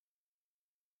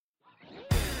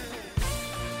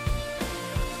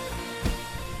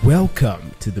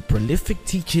Welcome to the prolific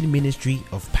teaching ministry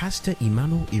of Pastor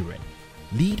Emmanuel Iren,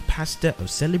 lead pastor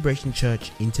of Celebration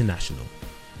Church International.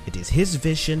 It is his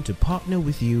vision to partner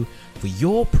with you for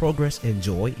your progress and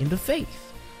joy in the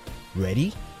faith.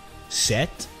 Ready,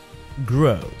 set,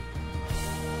 grow.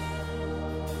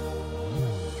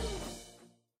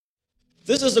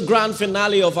 This is the grand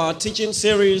finale of our teaching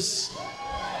series,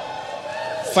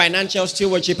 Financial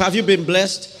Stewardship. Have you been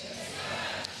blessed?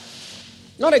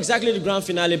 Not exactly the grand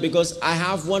finale, because I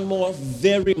have one more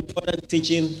very important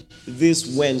teaching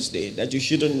this Wednesday that you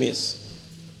shouldn't miss.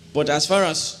 But as far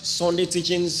as Sunday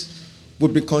teachings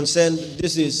would be concerned,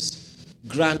 this is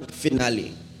grand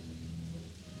finale.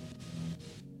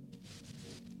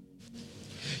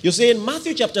 You see, in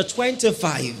Matthew chapter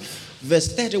 25,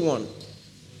 verse 31,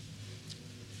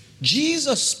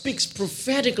 Jesus speaks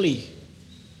prophetically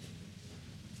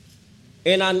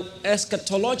in an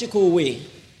eschatological way.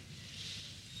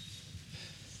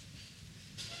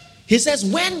 He says,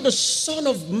 when the Son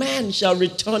of Man shall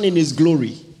return in his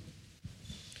glory,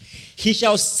 he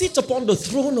shall sit upon the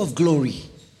throne of glory.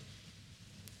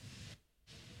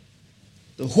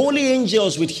 The holy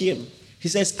angels with him. He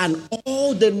says, and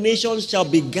all the nations shall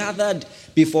be gathered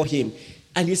before him.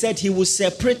 And he said he will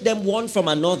separate them one from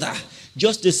another,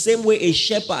 just the same way a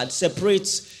shepherd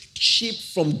separates sheep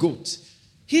from goats.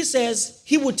 He says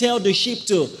he will tell the sheep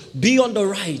to be on the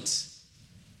right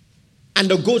and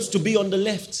the goats to be on the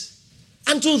left.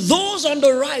 And to those on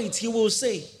the right, he will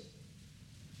say,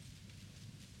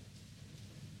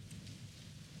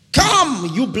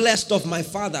 come, you blessed of my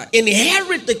Father,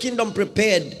 inherit the kingdom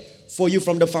prepared for you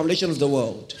from the foundation of the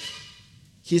world.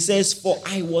 He says, for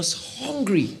I was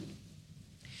hungry,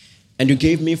 and you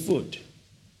gave me food.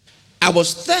 I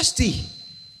was thirsty,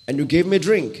 and you gave me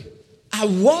drink. I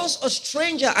was a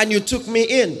stranger, and you took me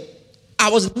in.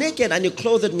 I was naked, and you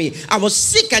clothed me. I was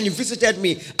sick, and you visited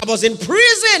me. I was in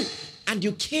prison, and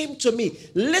you came to me.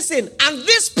 Listen, and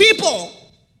these people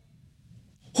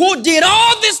who did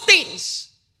all these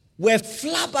things were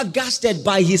flabbergasted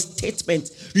by his statement,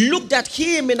 looked at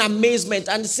him in amazement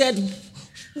and said,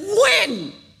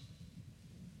 when?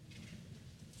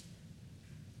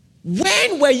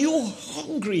 When were you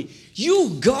hungry?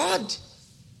 You, God,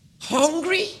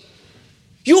 hungry?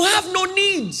 You have no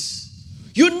needs.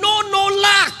 You know no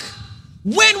lack.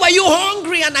 When were you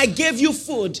hungry and I gave you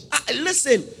food?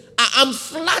 Listen, I'm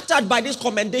flattered by this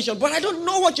commendation, but I don't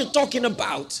know what you're talking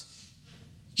about.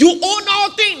 You own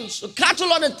all things,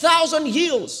 cattle on 1,000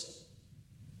 hills.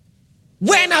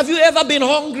 When have you ever been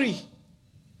hungry?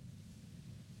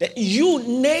 You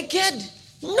naked?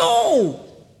 No.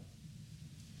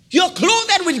 You're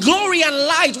clothed with glory and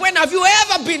light. When have you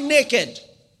ever been naked?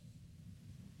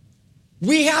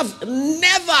 We have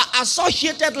never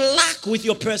associated lack with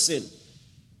your person.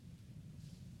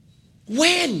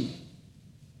 When?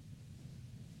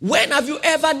 When have you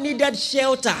ever needed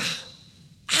shelter?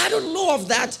 I don't know of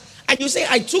that. And you say,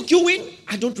 I took you in?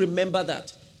 I don't remember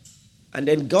that. And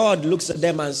then God looks at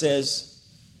them and says,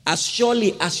 as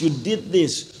surely as you did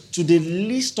this to the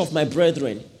least of my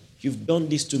brethren, you've done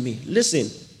this to me. Listen,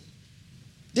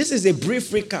 this is a brief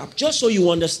recap, just so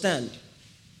you understand.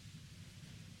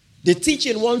 The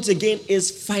teaching, once again,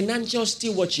 is financial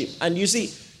stewardship. And you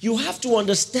see, you have to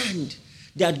understand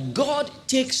that God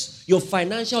takes your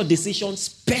financial decisions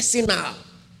personal.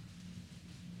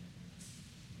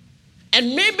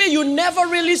 And maybe you never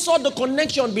really saw the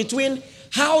connection between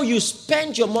how you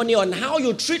spend your money and how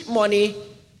you treat money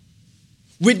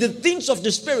with the things of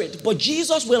the Spirit. But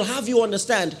Jesus will have you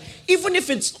understand, even if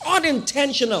it's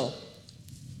unintentional,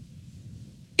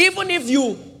 even if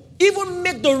you even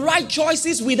make the right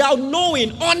choices without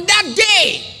knowing, on that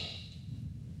day,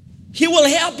 he will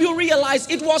help you realize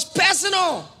it was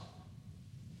personal.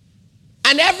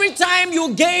 And every time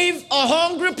you gave a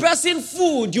hungry person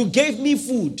food, you gave me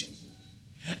food.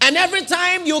 And every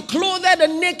time you clothed a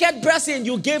naked person,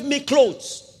 you gave me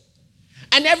clothes.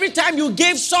 And every time you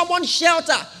gave someone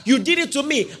shelter, you did it to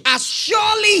me. As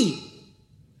surely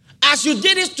as you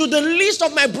did it to the least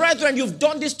of my brethren, you've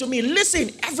done this to me. Listen,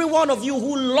 every one of you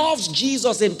who loves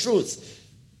Jesus in truth,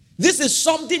 this is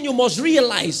something you must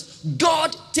realize.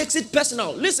 God takes it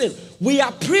personal. Listen, we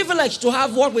are privileged to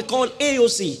have what we call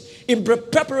AOC, in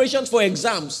preparation for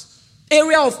exams,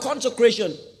 area of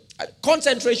concentration.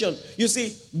 You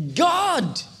see,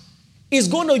 God is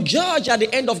going to judge at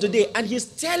the end of the day, and he's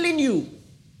telling you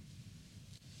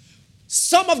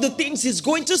some of the things he's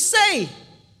going to say.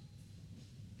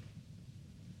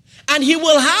 And he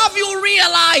will have you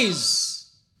realize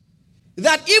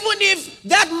that even if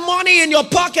that money in your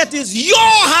pocket is your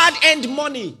hard-earned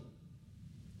money,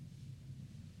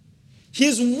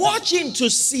 He's watching to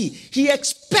see. He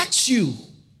expects you.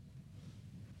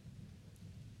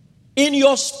 In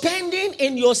your spending,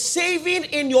 in your saving,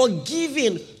 in your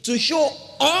giving, to show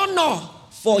honor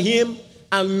for him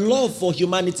and love for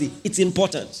humanity. It's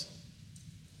important.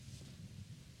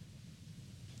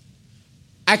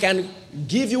 I can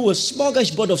give you a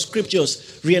smorgasbord of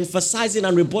scriptures re-emphasizing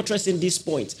and rebuttressing this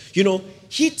point. You know,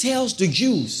 he tells the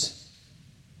Jews,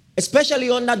 especially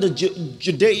under the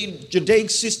Judaic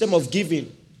system of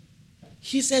giving,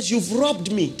 he says, you've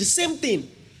robbed me. The same thing.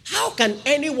 How can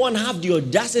anyone have the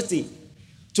audacity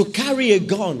to carry a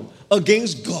gun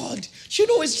against God? You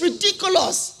know, it's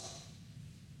ridiculous.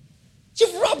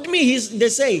 You've robbed me, he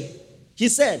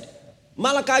said,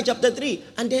 Malachi chapter 3.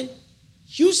 And then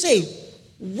you say,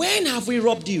 when have we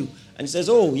robbed you? And he says,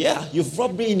 oh yeah, you've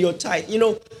robbed me in your tithe. You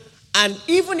know, and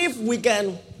even if we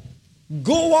can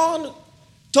go on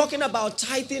talking about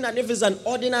tithing and if it's an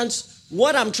ordinance,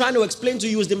 what I'm trying to explain to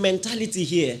you is the mentality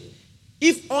here.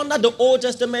 If under the Old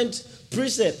Testament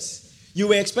precepts, you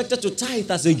were expected to tithe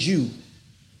as a Jew,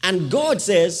 and God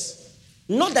says,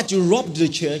 not that you robbed the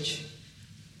church,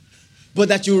 but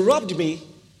that you robbed me,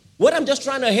 what I'm just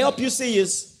trying to help you see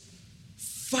is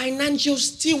financial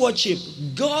stewardship.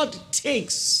 God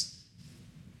takes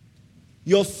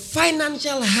your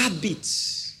financial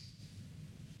habits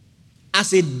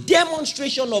as a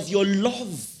demonstration of your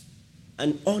love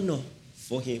and honor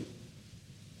for him.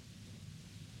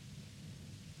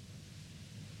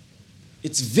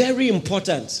 It's very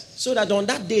important so that on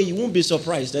that day you won't be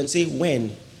surprised and say,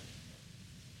 when?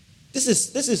 This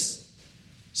is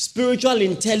spiritual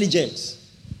intelligence.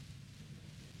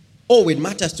 Oh, it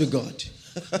matters to God.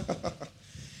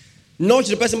 Nudge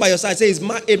the person by your side, say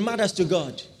it matters to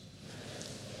God.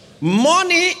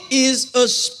 Money is a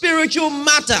spiritual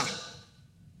matter.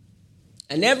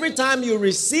 And every time you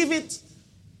receive it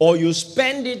or you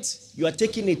spend it, you are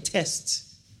taking a test.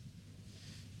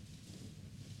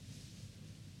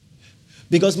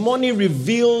 Because money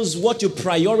reveals what you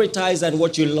prioritize and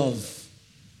what you love.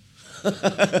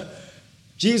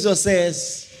 Jesus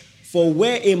says, for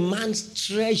where a man's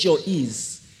treasure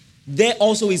is, there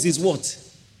also is his what?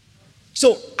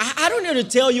 So I don't need to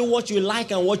tell you what you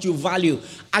like and what you value.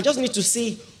 I just need to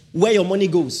see where your money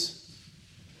goes.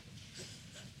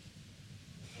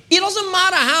 It doesn't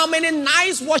matter how many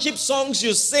nice worship songs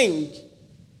you sing.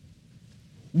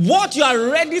 What you are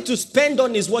ready to spend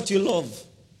on is what you love.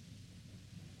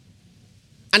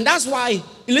 And that's why,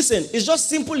 listen, it's just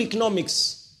simple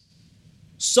economics.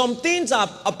 Some things are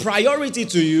a priority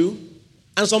to you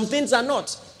and some things are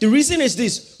not. The reason is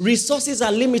this: resources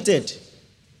are limited.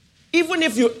 Even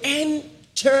if you earn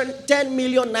 10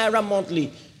 million naira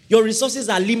monthly, your resources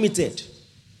are limited.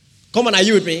 Come on, are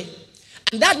you with me?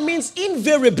 And that means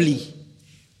invariably,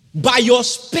 by your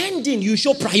spending, you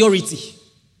show priority.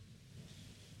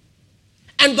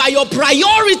 And by your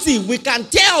priority, we can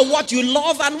tell what you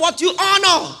love and what you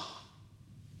honor.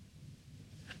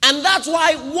 And that's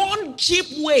why one cheap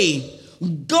way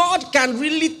God can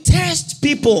really test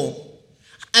people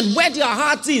and where their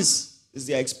heart is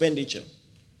their expenditure.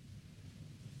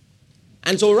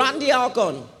 And so Randy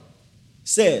Alcorn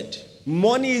said,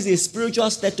 money is a spiritual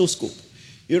stethoscope.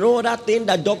 You know that thing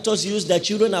that doctors use that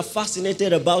children are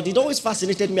fascinated about? It always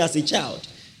fascinated me as a child.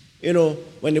 You know,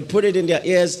 when they put it in their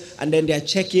ears and then they're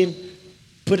checking,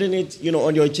 putting it,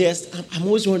 on your chest. I'm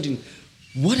always wondering,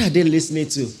 what are they listening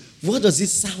to? What does it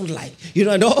sound like?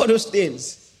 And all those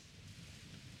things.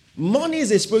 Money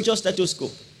is a spiritual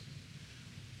stethoscope.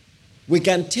 We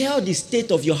can tell the state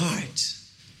of your heart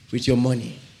with your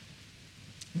money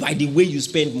by the way you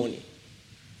spend money.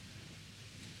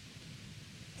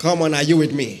 Come on, are you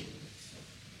with me?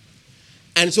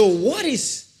 And so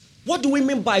what do we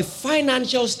mean by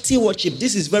financial stewardship?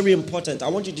 This is very important. I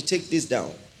want you to take this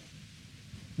down.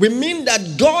 We mean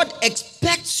that God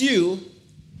expects you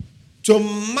to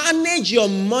manage your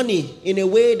money in a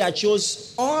way that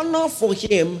shows honor for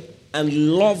him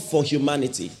and love for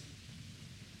humanity.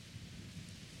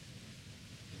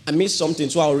 I missed something,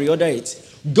 so I'll reorder it.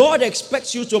 God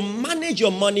expects you to manage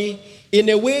your money in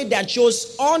a way that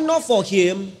shows honor for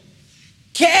him,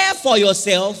 care for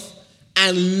yourself,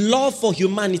 and love for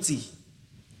humanity.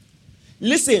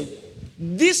 Listen,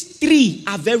 these three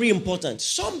are very important.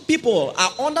 Some people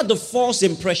are under the false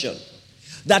impression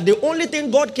that the only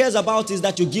thing God cares about is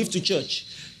that you give to church.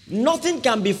 Nothing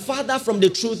can be farther from the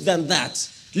truth than that.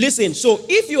 Listen, so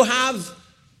if you have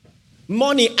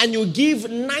money and you give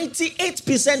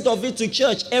 98% of it to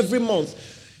church every month,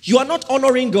 you are not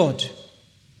honoring God.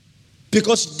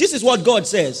 Because this is what God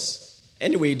says.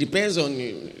 Anyway, it depends on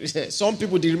you. Some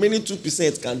people, the remaining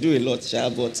 2% can do a lot,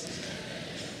 but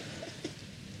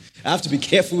I have to be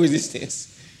careful with these things.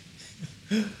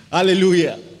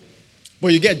 Hallelujah.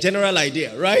 But you get general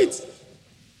idea, right?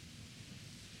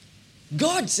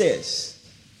 God says,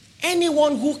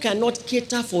 anyone who cannot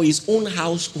cater for his own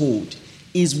household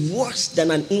is worse than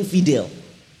an infidel.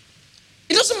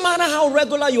 It doesn't matter how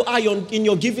regular you are in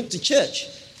your giving to church.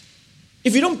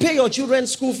 If you don't pay your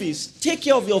children's school fees, take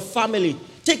care of your family,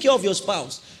 take care of your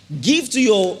spouse, give to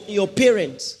your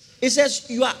parents. It says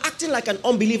you are acting like an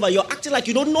unbeliever. You're acting like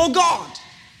you don't know God.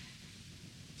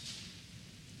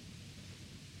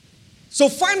 So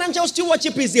financial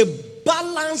stewardship is a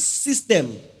balanced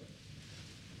system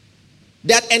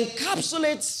that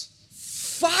encapsulates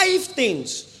 5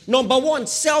 things. Number 1,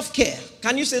 self-care.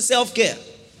 Can you say self-care?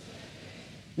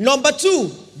 Number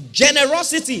 2,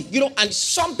 generosity. And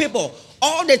some people,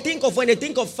 all they think of when they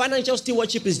think of financial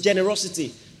stewardship is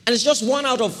generosity. And it's just 1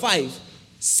 out of 5.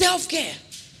 Self-care.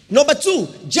 Number 2,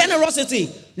 generosity.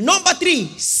 Number 3,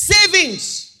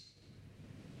 savings.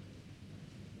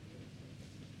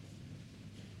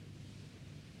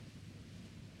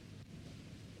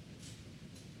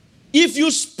 If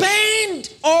you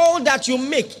spend all that you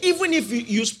make, even if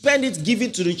you spend it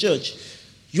giving to the church,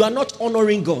 you are not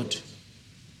honoring God.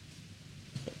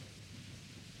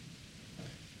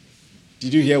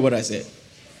 Did you hear what I said?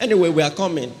 Anyway, we are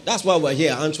coming. That's why we're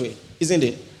here, aren't we? Isn't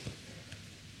it?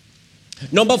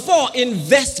 Number 4,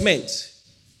 investment.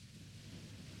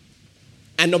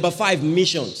 And number 5,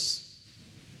 missions.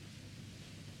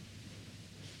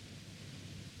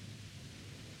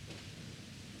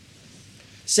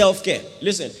 Self-care.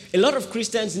 Listen, a lot of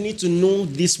Christians need to know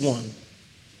this one.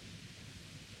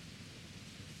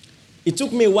 It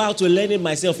took me a while to learn it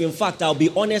myself. In fact, I'll be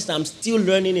honest, I'm still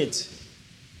learning it.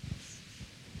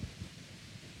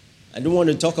 I don't want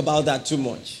to talk about that too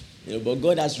much. But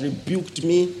God has rebuked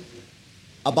me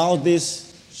about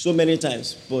this so many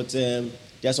times. But there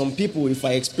are some people, if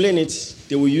I explain it,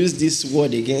 they will use this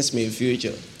word against me in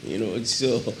future.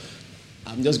 So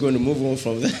I'm just going to move on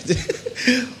from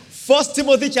that. 1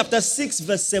 Timothy chapter 6,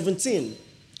 verse 17.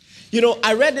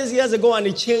 I read this years ago and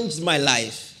it changed my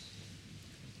life.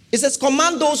 It says,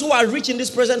 command those who are rich in this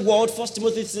present world, 1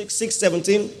 Timothy 6,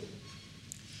 17,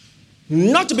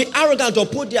 not to be arrogant or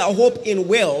put their hope in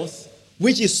wealth,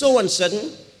 which is so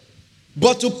uncertain,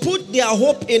 but to put their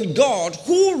hope in God,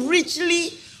 who richly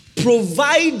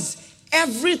provides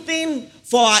everything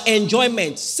for our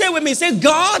enjoyment. Say with me, say,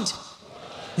 God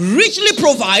richly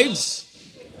provides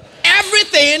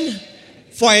everything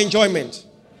for enjoyment.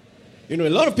 A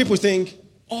lot of people think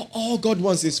all God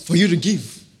wants is for you to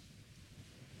give.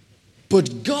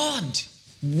 But God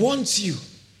wants you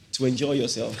to enjoy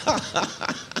yourself.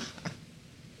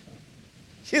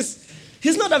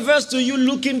 He's not averse to you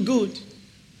looking good,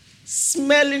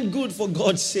 smelling good for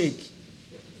God's sake.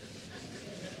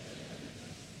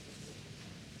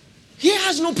 He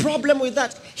has no problem with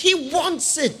that. He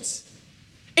wants it.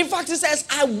 In fact, he says,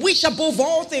 I wish above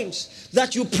all things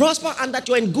that you prosper and that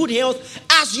you're in good health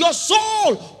as your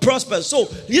soul prospers. So,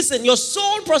 listen, your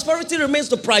soul prosperity remains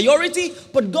the priority,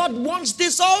 but God wants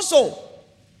this also.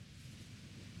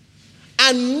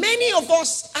 And many of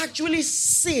us actually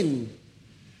sin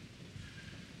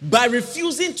by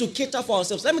refusing to cater for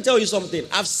ourselves. Let me tell you something.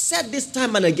 I've said this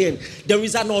time and again. There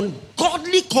is an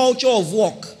ungodly culture of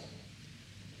work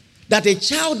that a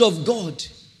child of God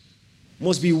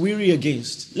must be weary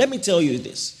against. Let me tell you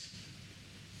this.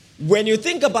 When you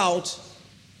think about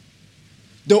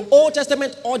the Old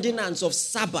Testament ordinance of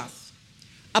Sabbath,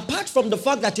 apart from the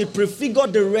fact that it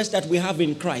prefigured the rest that we have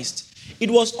in Christ, it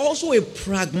was also a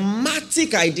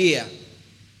pragmatic idea.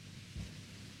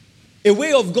 A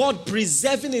way of God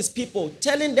preserving his people,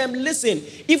 telling them, listen,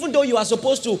 even though you are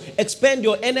supposed to expend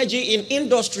your energy in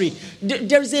industry,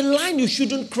 there is a line you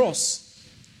shouldn't cross.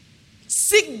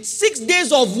 6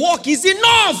 days of work is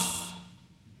enough.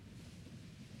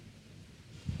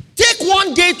 Take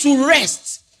 1 day to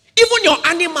rest. Even your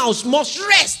animals must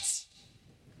rest.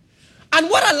 And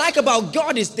what I like about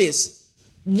God is this.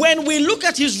 When we look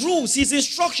at his rules, his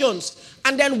instructions,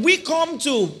 and then we come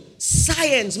to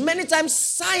science, many times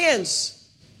science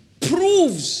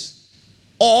proves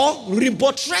or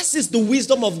rebuttresses the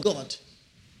wisdom of God.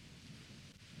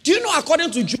 Do you know,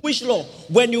 according to Jewish law,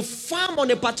 when you farm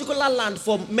on a particular land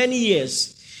for many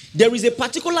years, there is a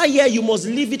particular year you must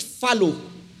leave it fallow.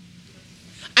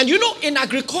 And in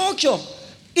agriculture,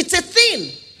 it's a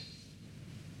thing.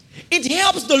 It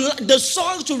helps the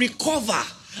soil to recover.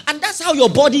 And that's how your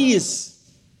body is.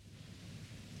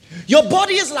 Your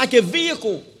body is like a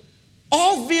vehicle.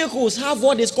 All vehicles have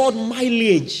what is called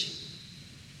mileage.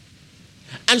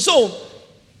 And so,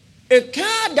 A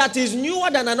car that is newer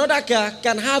than another car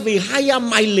can have a higher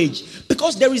mileage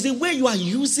because there is a way you are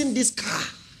using this car.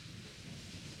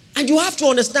 And you have to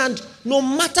understand, no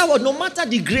matter what, no matter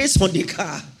the grace on the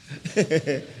car,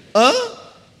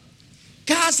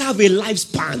 cars have a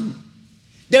lifespan.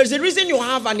 There's a reason you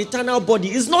have an eternal body.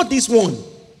 It's not this one.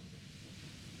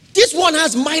 This one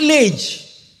has mileage.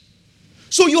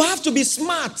 So you have to be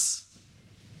smart.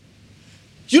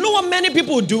 You know what many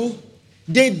people do?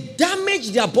 They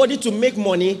damage their body to make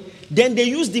money, then they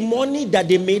use the money that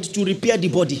they made to repair the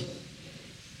body.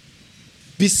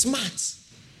 Be smart.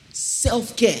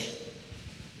 Self-care.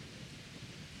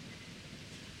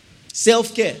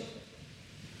 Self-care.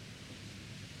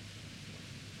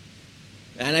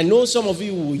 And I know some of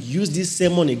you will use this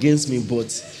sermon against me,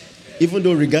 but even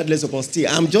though regardless of honesty,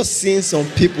 I'm just seeing some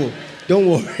people. Don't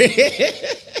worry.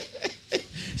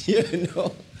 You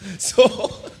know.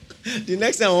 So the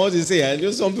next time I want to say, I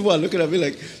know some people are looking at me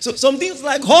like, so some things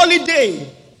like holiday.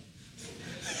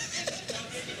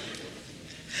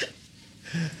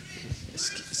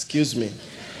 Excuse me.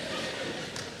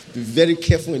 Be very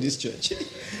careful in this church.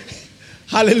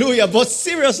 Hallelujah. But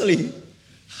seriously,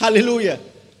 hallelujah.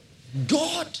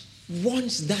 God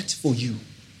wants that for you.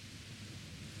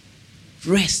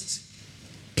 Rest.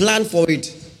 Plan for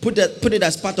it. Put it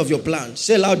as part of your plan.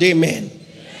 Say loud, amen.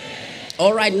 Amen.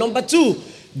 All right, number 2,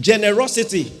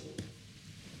 generosity.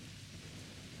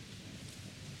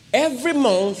 Every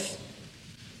month,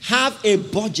 have a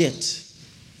budget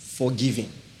for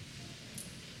giving.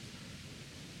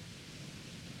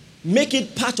 Make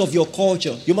it part of your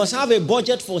culture. You must have a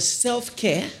budget for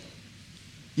self-care.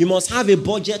 You must have a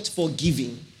budget for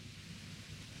giving.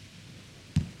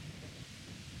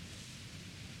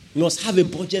 You must have a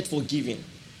budget for giving.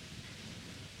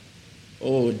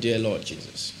 Oh, dear Lord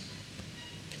Jesus.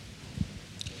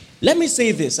 Let me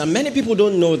say this, and many people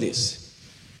don't know this.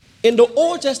 In the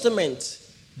Old Testament,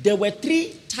 there were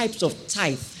 3 types of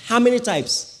tithe. How many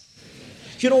types?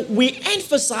 You know, we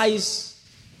emphasize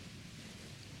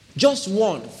just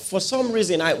one. For some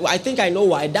reason, I think I know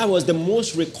why. That was the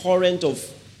most recurrent of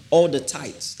all the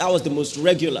tithes. That was the most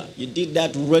regular. You did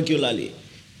that regularly.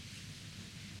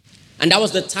 And that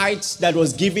was the tithes that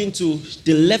was given to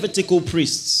the Levitical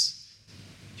priests.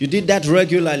 You did that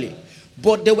regularly.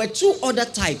 But there were 2 other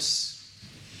types.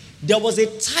 There was a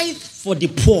tithe for the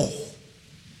poor.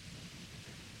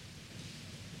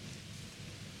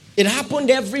 It happened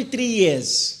every 3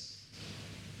 years.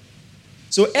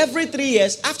 So every 3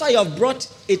 years, after you have brought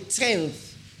a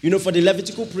tenth, for the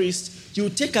Levitical priest, you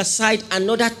take aside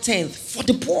another tenth for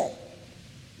the poor.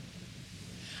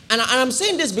 And I'm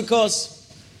saying this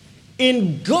because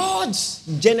in God's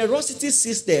generosity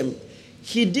system,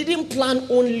 He didn't plan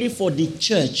only for the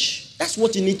church. That's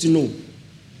what you need to know.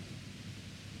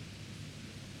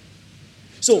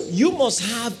 So you must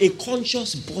have a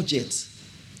conscious budget.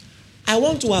 I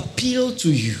want to appeal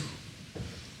to you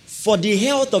for the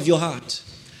health of your heart.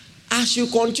 As you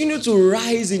continue to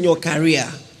rise in your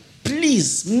career,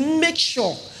 please make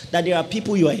sure that there are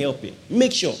people you are helping.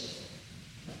 Make sure.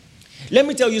 Let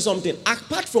me tell you something.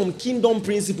 Apart from kingdom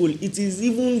principle, it is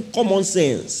even common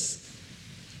sense.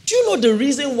 Do you know the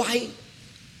reason why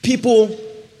people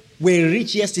were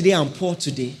rich yesterday and poor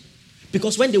today?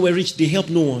 Because when they were rich, they helped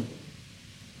no one.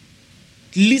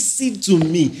 Listen to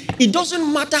me. It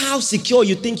doesn't matter how secure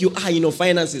you think you are in your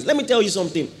finances. Let me tell you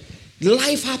something.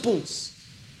 Life happens.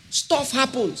 Stuff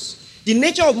happens. The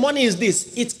nature of money is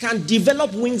this. It can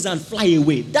develop wings and fly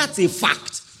away. That's a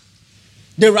fact.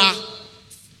 There are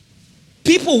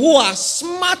people who are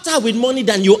smarter with money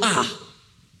than you are,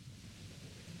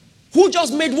 who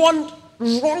just made one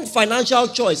wrong financial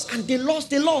choice and they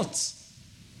lost a lot.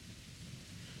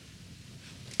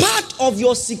 Part of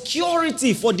your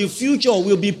security for the future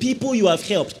will be people you have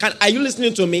helped. Are you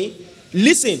listening to me?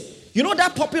 Listen. You know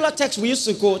that popular text we used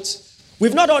to quote?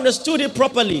 We've not understood it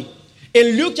properly.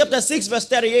 In Luke chapter 6 verse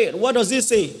 38, what does it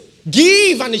say?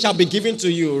 Give and it shall be given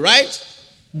to you, right?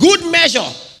 Good measure,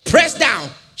 pressed down,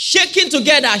 shaken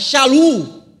together, shall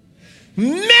who?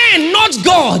 Men, not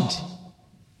God.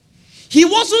 He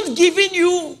wasn't giving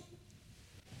you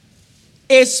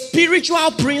a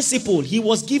spiritual principle. He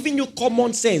was giving you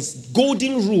common sense,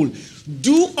 golden rule.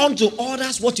 Do unto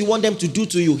others what you want them to do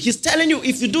to you. He's telling you,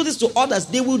 if you do this to others,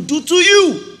 they will do to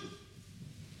you.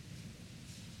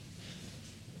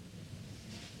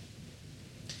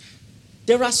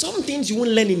 There are some things you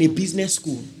won't learn in a business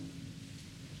school.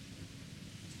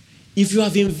 If you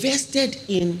have invested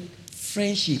in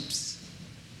friendships,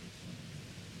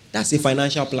 that's a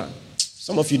financial plan.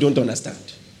 Some of you don't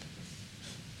understand.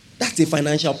 That's a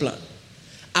financial plan.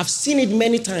 I've seen it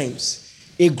many times.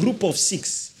 A group of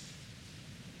 6.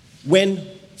 when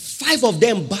 5 of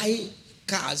them buy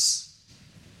cars,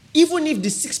 even if the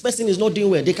 6th person is not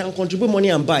doing well, they can contribute money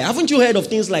and buy. Haven't you heard of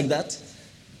things like that?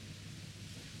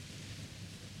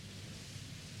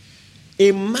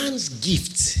 A man's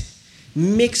gift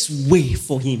makes way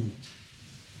for him.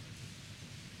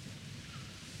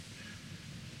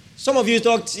 Some of you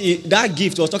thought that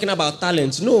gift was talking about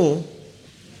talent. No.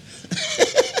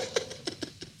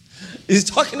 It's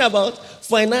talking about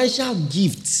financial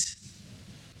gifts.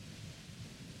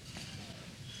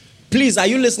 Please, are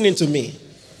you listening to me?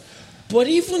 But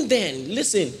even then,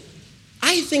 listen,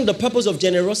 I think the purpose of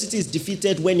generosity is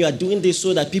defeated when you are doing this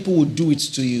so that people will do it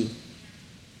to you.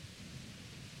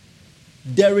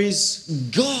 There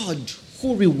is God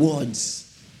who rewards.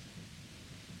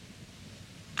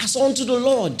 As unto the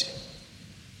Lord,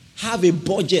 have a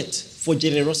budget for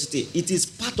generosity. It is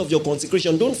part of your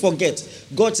consecration. Don't forget,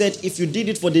 God said, if you did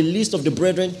it for the least of the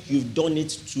brethren, you've done it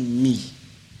to me.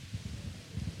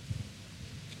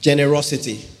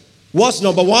 Generosity. What's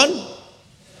number 1?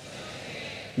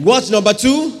 What's number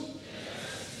 2?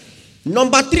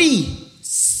 Number 3,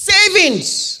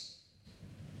 savings.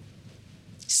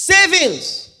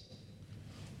 Savings.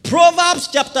 Proverbs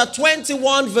chapter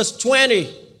 21 verse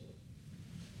 20.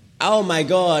 Oh my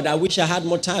God, I wish I had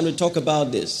more time to talk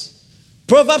about this.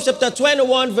 Proverbs chapter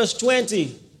 21 verse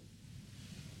 20.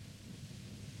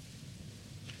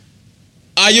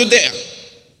 Are you there?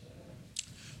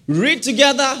 Read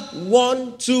together.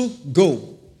 1, 2,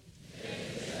 go.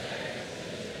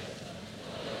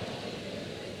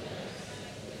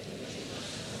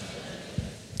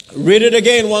 Read it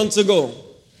again. 1, 2, go.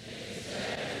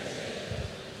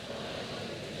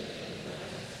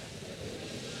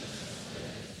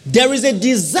 There is a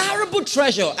desirable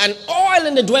treasure and oil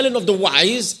in the dwelling of the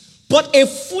wise, but a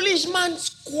foolish man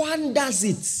squanders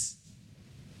it.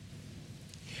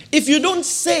 If you don't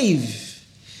save,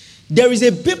 there is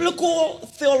a biblical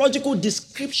theological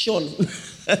description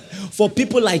for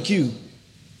people like you.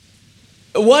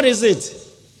 What is it?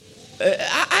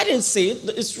 I didn't say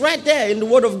it. It's right there in the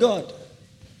Word of God.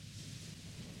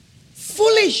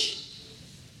 Foolish.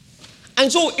 And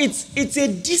so it's a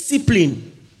discipline.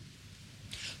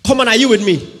 Come on, are you with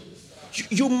me?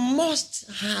 You must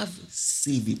have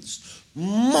savings.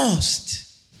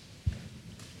 Must.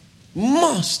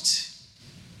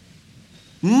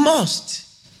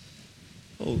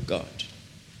 Oh God.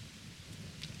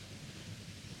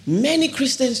 Many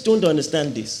Christians don't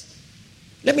understand this.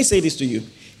 Let me say this to you.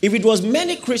 If it was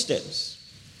many Christians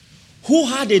who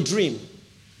had a dream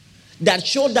that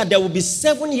showed that there will be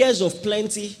 7 years of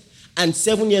plenty and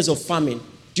 7 years of famine,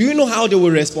 do you know how they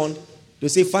will respond? They'll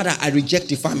say, Father, I reject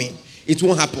the famine. It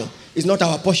won't happen. It's not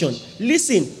our portion.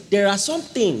 Listen, there are some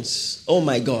things, oh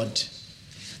my God,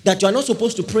 that you are not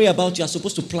supposed to pray about, you are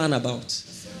supposed to plan about.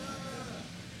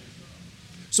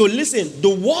 So listen, the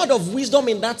word of wisdom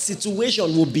in that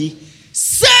situation will be,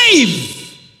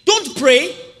 save! Don't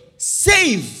pray,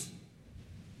 save.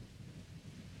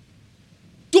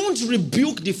 Don't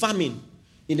rebuke the famine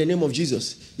in the name of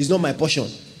Jesus. It's not my portion.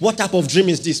 What type of dream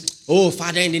is this? Oh,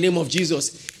 Father, in the name of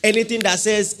Jesus, anything that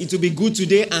says it will be good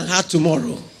today and hard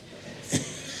tomorrow.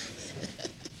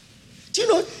 Do you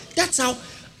know, that's how,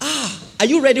 are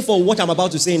you ready for what I'm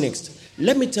about to say next?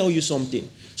 Let me tell you something.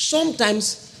 Sometimes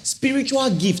spiritual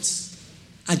gifts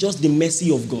are just the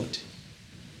mercy of God.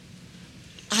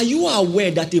 Are you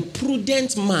aware that a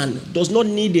prudent man does not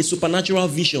need a supernatural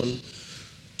vision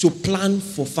to plan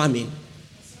for famine?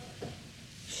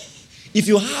 If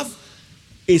you have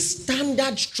a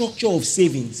standard structure of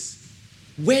savings,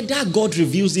 whether God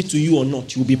reveals it to you or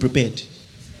not, you will be prepared.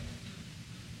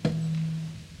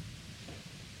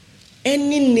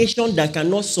 Any nation that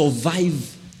cannot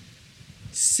survive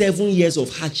 7 years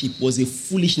of hardship was a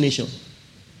foolish nation.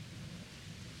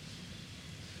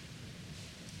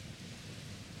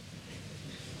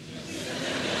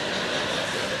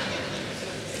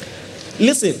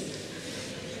 Listen,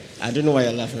 I don't know why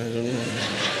you're laughing. I don't know.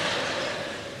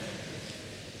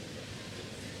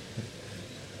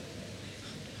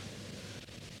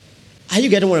 Are you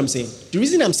getting what I'm saying? The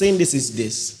reason I'm saying this is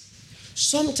this.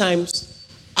 Sometimes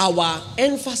our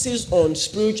emphasis on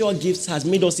spiritual gifts has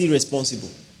made us irresponsible.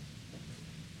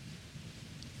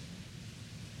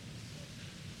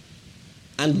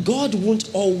 And God won't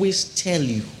always tell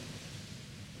you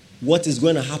what is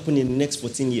going to happen in the next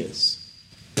 14 years.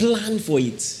 Plan for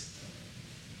it.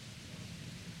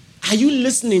 Are you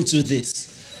listening to this?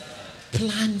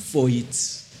 Plan for it.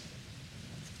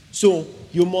 So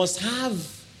you must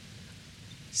have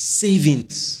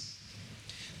savings.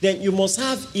 Then you must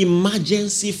have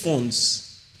emergency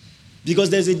funds. Because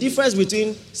there's a difference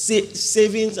between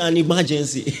savings and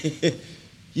emergency.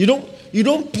 You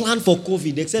don't plan for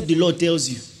COVID except the Lord tells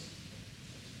you.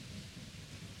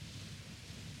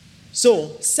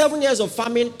 So, 7 years of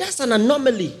famine, that's an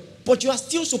anomaly. But you are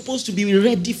still supposed to be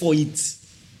ready for it.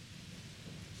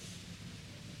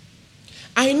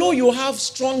 I know you have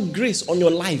strong grace on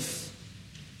your life.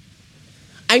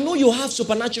 I know you have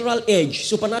supernatural edge,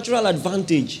 supernatural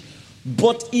advantage.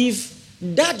 But if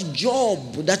that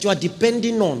job that you are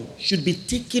depending on should be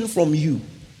taken from you,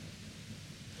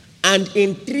 and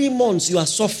in 3 months you are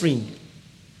suffering,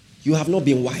 you have not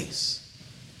been wise.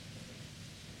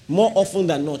 More often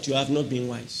than not, you have not been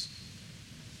wise.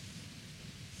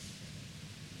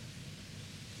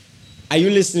 Are you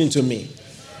listening to me?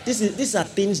 These are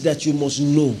things that you must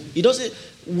know. It doesn't,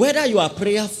 whether you are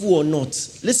prayerful or not.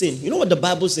 Listen, you know what the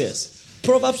Bible says?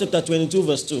 Proverbs chapter 22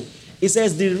 verse 2. It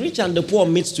says, the rich and the poor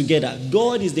meet together.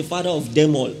 God is the father of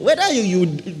them all. Whether you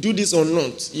do this or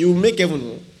not, you will make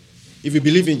heaven if you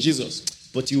believe in Jesus.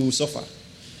 But you will suffer.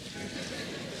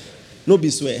 No be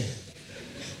swear.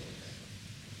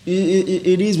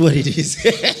 It is what it is.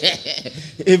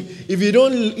 if you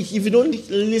don't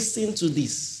listen to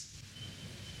this,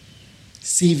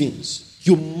 savings,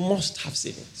 you must have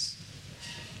savings.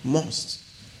 Must.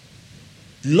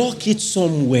 Lock it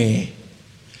somewhere.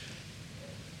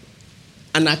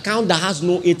 An account that has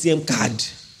no ATM card.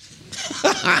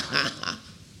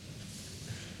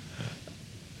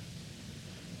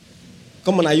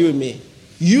 Come on, are you with me?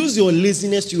 Use your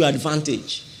laziness to your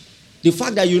advantage. The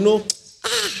fact that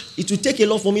it will take a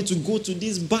lot for me to go to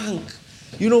this bank.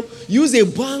 Use a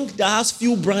bank that has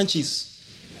few branches.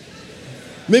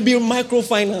 Maybe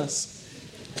microfinance.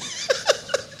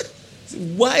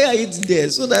 Why are it there?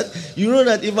 So that you know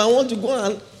that if I want to go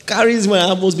and carry this money,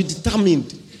 I must be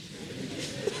determined.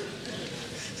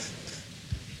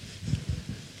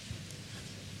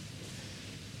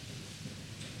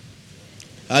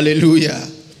 Hallelujah.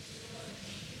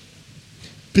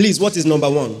 Please, what is number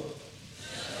 1?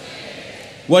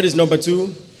 What is number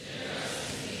 2?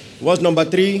 What's number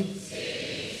 3?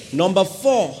 Number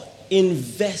 4,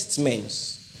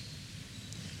 investments.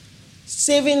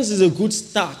 Savings is a good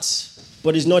start,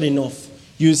 but it's not enough.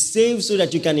 You save so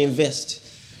that you can invest.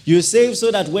 You save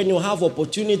so that when you have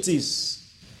opportunities,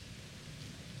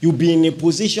 you'll be in a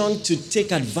position to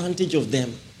take advantage of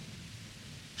them.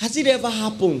 Has it ever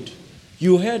happened?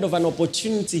 You heard of an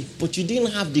opportunity, but you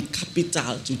didn't have the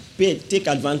capital to take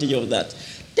advantage of that.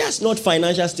 That's not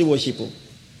financial stewardship.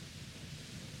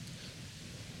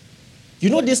 You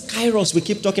know this kairos we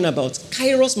keep talking about?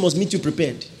 Kairos must meet you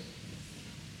prepared.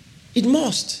 It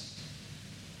must.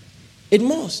 It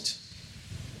must.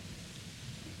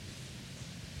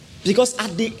 Because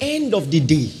at the end of the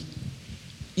day,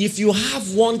 if you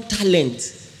have one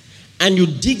talent and you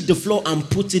dig the floor and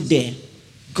put it there,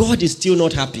 God is still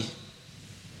not happy.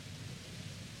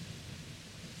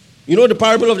 You know the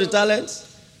parable of the talents?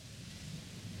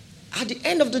 At the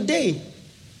end of the day,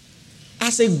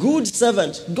 as a good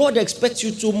servant, God expects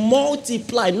you to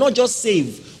multiply, not just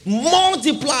save,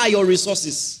 multiply your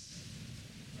resources.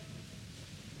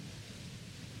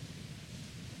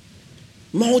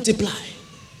 Multiply.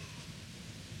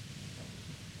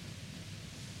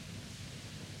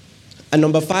 And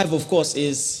number 5, of course,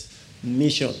 is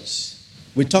missions.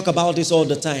 We talk about this all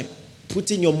the time.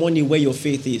 Putting your money where your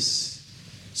faith is.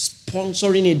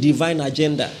 Sponsoring a divine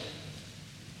agenda.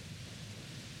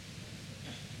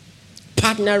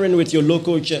 Partnering with your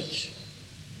local church.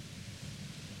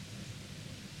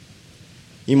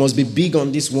 You must be big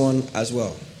on this one as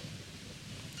well.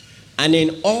 And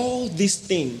in all these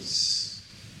things,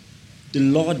 the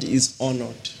Lord is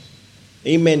honored.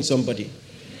 Amen, somebody.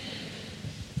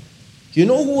 You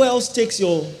know who else takes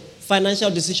your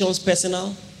financial decisions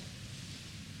personal?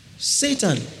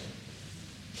 Satan.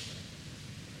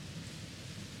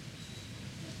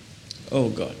 Oh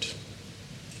God.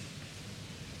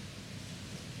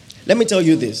 Let me tell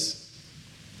you this.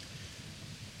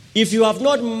 If you have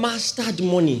not mastered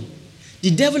money,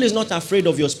 the devil is not afraid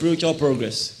of your spiritual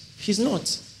progress. He's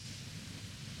not.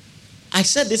 I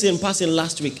said this in passing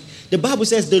last week. The Bible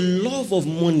says the love of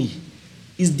money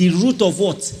is the root of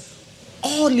what?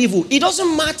 All evil. It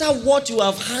doesn't matter what you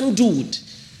have handled,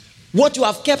 what you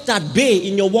have kept at bay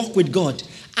in your walk with God.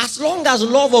 As long as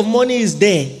love of money is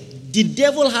there, the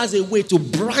devil has a way to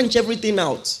branch everything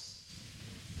out.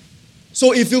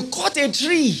 So if you cut a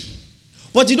tree,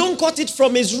 but you don't cut it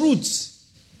from its roots,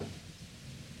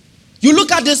 you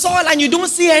look at the soil and you don't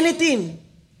see anything.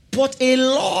 But a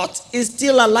lot is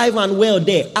still alive and well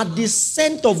there at the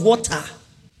scent of water.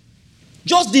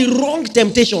 Just the wrong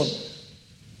temptation,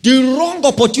 the wrong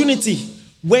opportunity.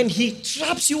 When he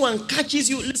traps you and catches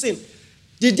you, listen,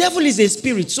 The devil is a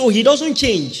spirit, so he doesn't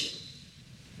change.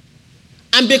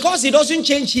 And because he doesn't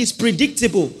change, he's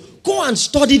predictable. Go and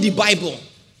study the Bible.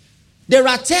 There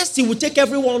are tests he will take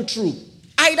everyone through.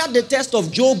 Either the test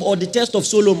of Job or the test of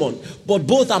Solomon. But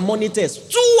both are money tests.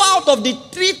 2 out of the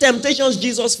 3 temptations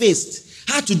Jesus faced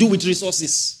had to do with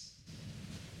resources.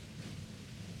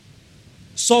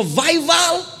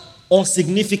 Survival or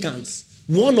significance.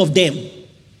 One of them.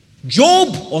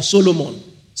 Job or Solomon.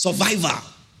 Survival.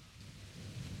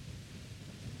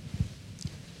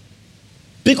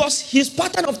 Because his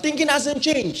pattern of thinking hasn't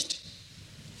changed.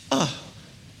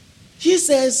 He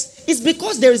says it's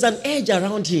because there is an edge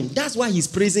around him. That's why he's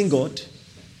praising God.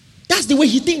 That's the way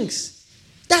he thinks.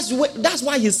 That's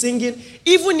why he's singing.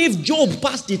 Even if Job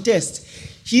passed the test,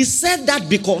 he said that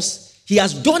because he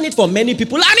has done it for many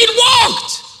people and it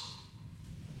worked.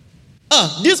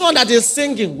 This one that is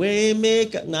singing, we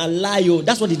make na lie.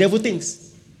 That's what the devil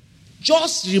thinks.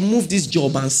 Just remove this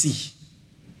Job and see.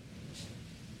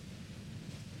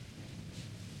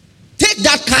 Take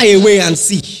that car away and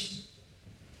see.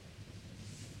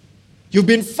 You've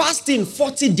been fasting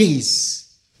 40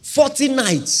 days, 40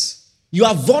 nights. You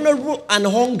are vulnerable and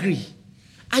hungry.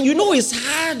 And you know it's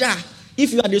harder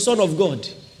if you are the Son of God.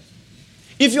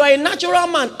 If you are a natural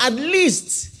man, at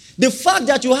least the fact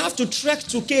that you have to trek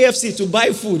to KFC to buy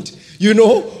food,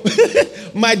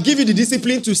 might give you the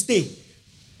discipline to stay.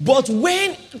 But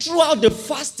when throughout the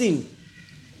fasting,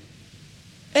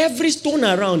 every stone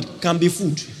around can be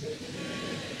food,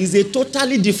 it's a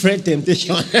totally different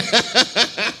temptation.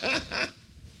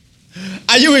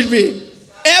 Are you with me?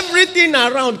 Everything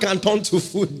around can turn to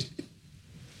food.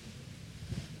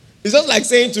 It's just like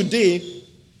saying today,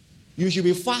 you should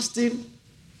be fasting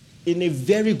in a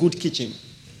very good kitchen.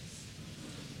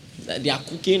 They are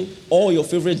cooking all your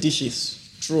favorite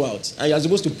dishes throughout. And you're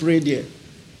supposed to pray there.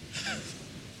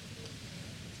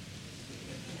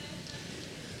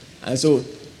 And so,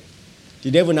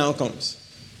 the devil now comes.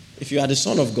 If you are the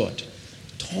Son of God,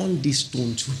 turn this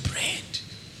stone to bread.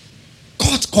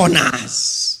 Cut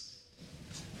corners.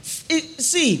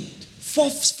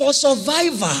 For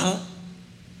survival,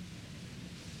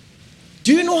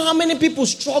 do you know how many people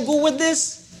struggle with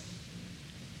this?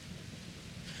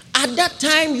 At that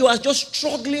time, you are just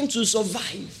struggling to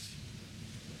survive.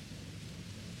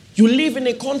 You live in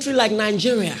a country like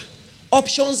Nigeria.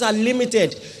 Options are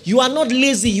limited. You are not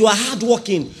lazy. You are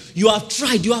hardworking. You have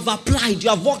tried. You have applied. You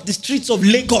have walked the streets of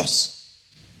Lagos.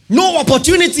 No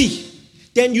opportunity.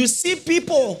 Then you see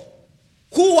people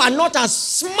who are not as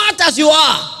smart as you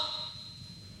are.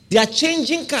 They are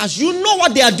changing cars. You know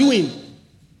what they are doing.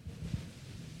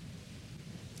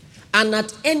 And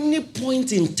at any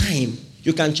point in time,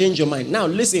 you can change your mind. Now,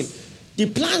 listen. The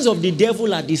plans of the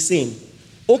devil are the same.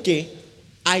 Okay,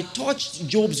 I touched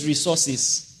Job's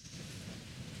resources.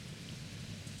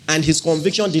 And his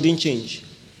conviction didn't change.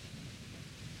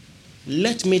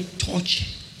 Let me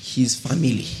touch his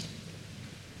family.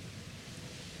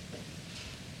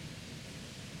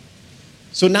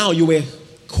 So now you were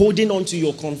holding on to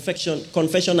your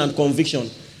confession and conviction.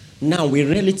 Now a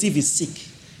relative is sick,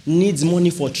 needs money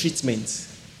for treatment.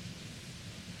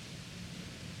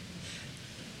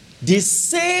 The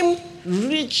same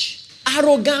rich,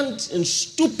 arrogant, and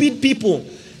stupid people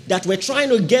that were trying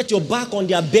to get your back on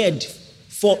their bed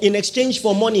in exchange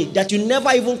for money that you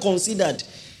never even considered,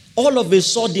 all of a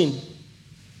sudden,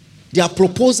 their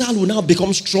proposal will now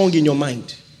become strong in your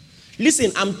mind.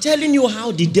 Listen, I'm telling you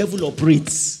how the devil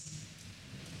operates.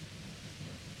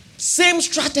 Same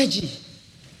strategy.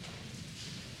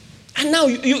 And now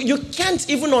you can't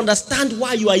even understand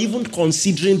why you are even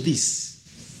considering this.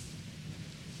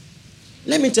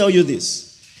 Let me tell you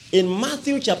this. In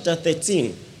Matthew chapter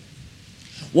 13,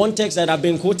 one text that I've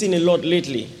been quoting a lot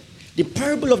lately, the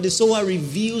parable of the sower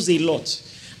reveals a lot.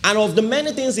 And of the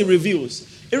many things it reveals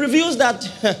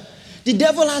that the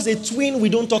devil has a twin we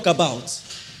don't talk about.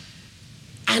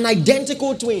 An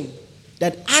identical twin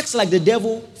that acts like the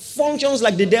devil, functions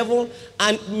like the devil,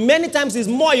 and many times is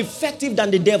more effective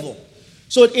than the devil.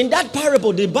 So in that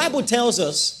parable, the Bible tells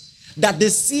us that the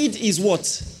seed is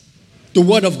what? The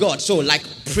word of God. So like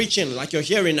preaching, like you're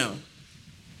hearing now.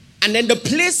 And then the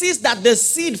places that the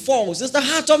seed falls is the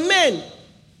heart of men.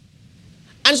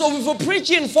 And so if a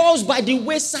preaching falls by the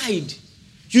wayside,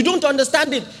 you don't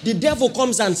understand it, the devil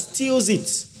comes and steals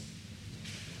it.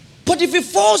 But if it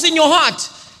falls in your heart,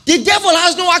 the devil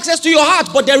has no access to your heart,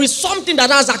 but there is something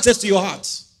that has access to your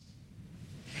heart.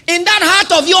 In that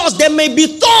heart of yours, there may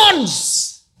be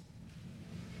thorns.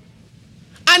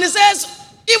 And it says,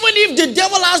 Even if the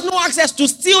devil has no access to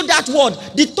steal that word,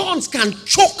 the thorns can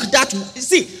choke that.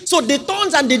 See, so the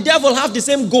thorns and the devil have the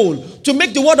same goal, to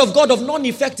make the word of God of none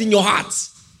effect in your heart.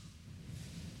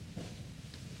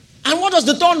 And what does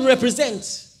the thorn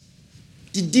represent?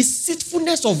 The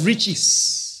deceitfulness of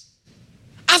riches.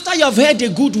 After you have heard a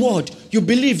good word, you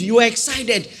believe, you are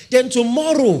excited, then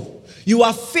tomorrow you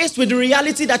are faced with the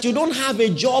reality that you don't have a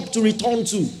job to return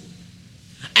to,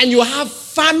 and you have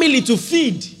family to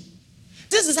feed.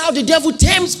 This is how the devil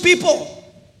tempts people.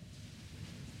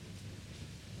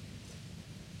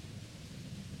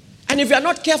 And if you are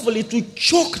not careful, it will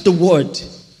choke the word.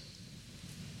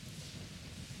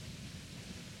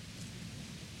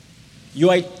 You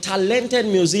are a talented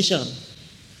musician.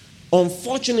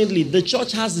 Unfortunately, the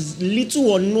church has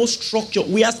little or no structure.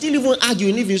 We are still even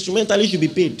arguing if instrumentalists should be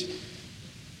paid.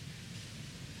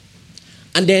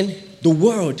 And then the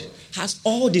world has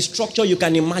all the structure you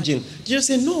can imagine. You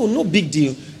say, no big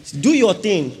deal. Do your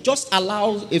thing. Just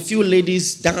allow a few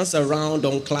ladies dance around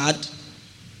unclad.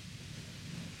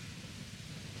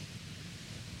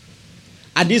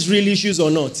 Are these real issues or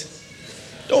not?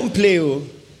 Don't play. Oh.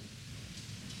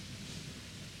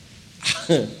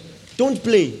 Don't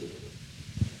play.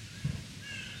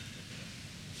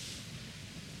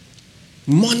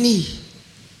 Money.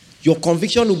 Your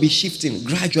conviction will be shifting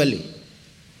gradually.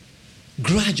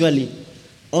 Gradually,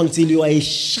 until you are a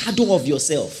shadow of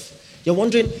yourself. You're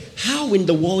wondering, how in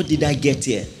the world did I get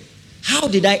here? How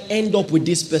did I end up with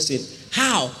this person?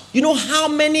 How? You know how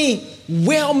many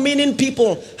well-meaning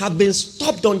people have been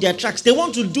stopped on their tracks? They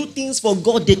want to do things for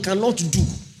God they cannot do,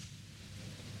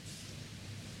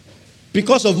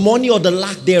 because of money or the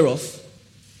lack thereof.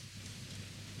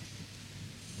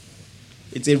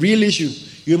 It's a real issue.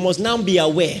 You must now be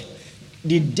aware.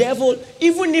 The devil,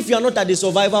 even if you are not at the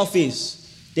survival phase,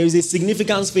 there is a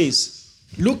significance phase.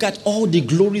 Look at all the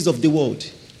glories of the world.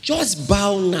 Just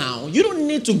bow now. You don't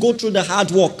need to go through the hard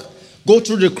work. Go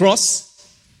through the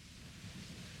cross.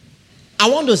 I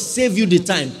want to save you the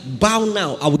time. Bow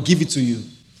now. I will give it to you.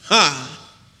 Ha!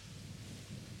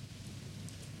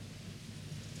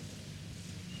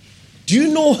 Do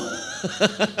you know?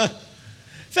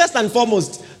 First and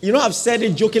foremost, I've said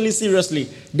it jokingly, seriously.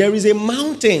 There is a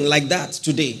mountain like that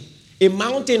today. A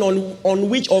mountain on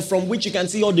which or from which you can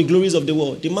see all the glories of the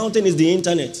world. The mountain is the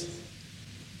internet.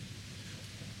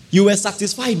 You were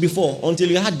satisfied before until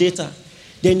you had data.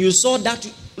 Then you saw that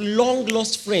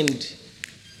long-lost friend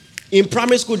in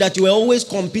primary school that you were always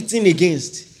competing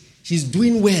against. He's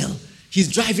doing well.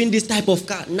 He's driving this type of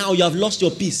car. Now you have lost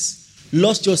your peace,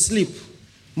 lost your sleep,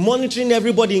 monitoring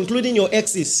everybody, including your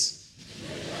exes.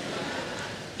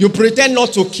 You pretend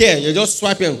not to care. You're just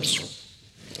swiping.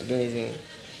 I don't even.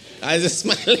 I just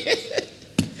smile.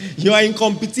 You are in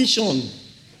competition.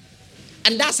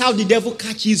 And that's how the devil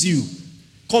catches you.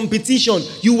 Competition.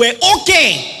 You were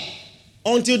okay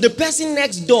until the person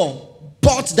next door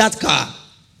bought that car,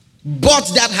 bought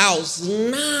that house.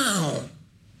 Now,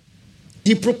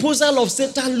 the proposal of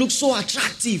Satan looks so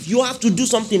attractive. You have to do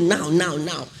something now.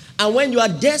 And when you are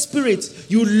desperate,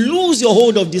 you lose your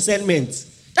hold of discernment.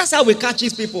 That's how we catch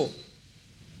these people.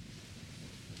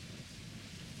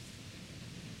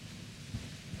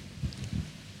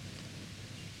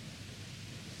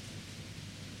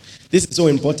 This is so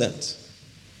important.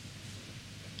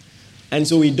 And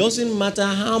so it doesn't matter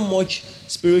how much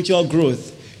spiritual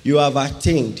growth you have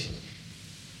attained.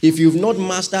 If you've not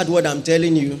mastered what I'm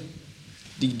telling you,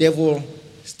 the devil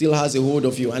still has a hold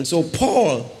of you. And so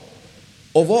Paul,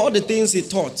 of all the things he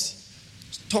taught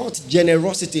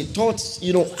generosity, taught,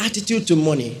 attitude to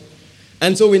money.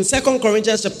 And so in 2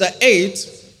 Corinthians chapter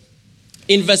 8,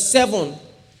 in verse 7,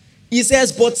 he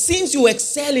says, but since you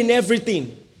excel in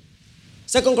everything,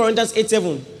 2 Corinthians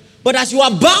 8:7. But as you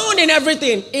are bound in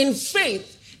everything, in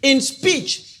faith, in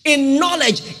speech, in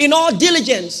knowledge, in all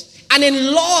diligence, and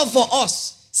in love for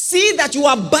us, see that you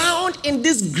are bound in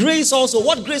this grace also.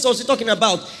 What grace was he talking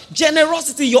about?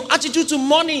 Generosity, your attitude to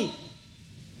money.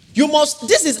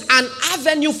 This is an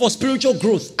avenue for spiritual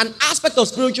growth, an aspect of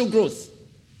spiritual growth.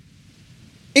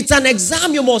 It's an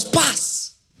exam you must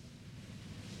pass.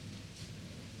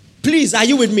 Please, are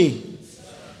you with me?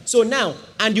 So now,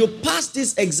 and you pass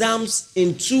these exams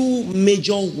in two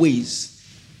major ways.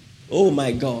 Oh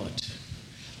my God.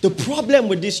 The problem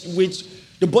with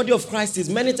the body of Christ is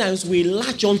many times we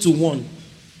latch onto one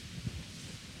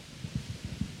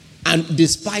and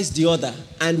despise the other.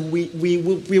 And we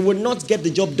will not get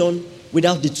the job done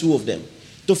without the two of them.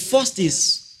 The first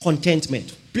is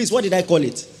contentment. Please, what did I call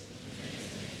it?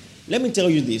 Let me tell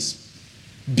you this.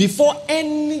 Before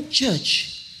any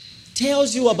church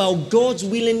tells you about God's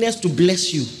willingness to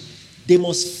bless you, they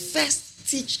must first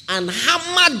teach and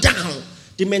hammer down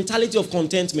the mentality of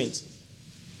contentment.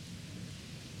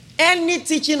 Any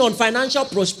teaching on financial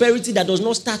prosperity that does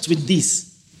not start with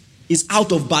this is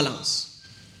out of balance,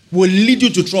 will lead you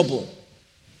to trouble.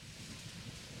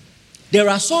 There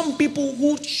are some people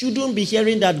who shouldn't be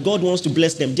hearing that God wants to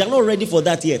bless them. They are not ready for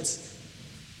that yet.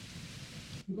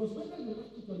 Because whether you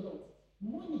like it or not,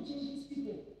 money changes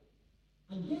people.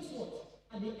 And guess what?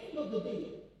 At the end of the day,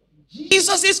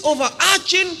 Jesus'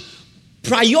 overarching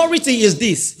priority is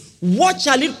this: what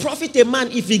shall it profit a man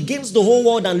if he gains the whole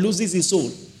world and loses his soul?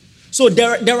 So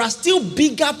there are still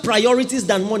bigger priorities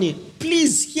than money.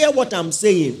 Please hear what I'm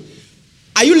saying.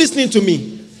 Are you listening to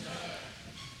me?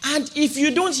 And if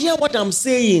you don't hear what I'm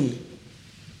saying,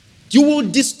 you will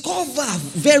discover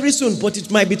very soon, but it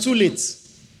might be too late.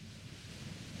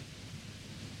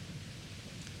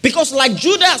 Because like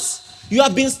Judas, you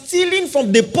have been stealing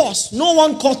from the purse. No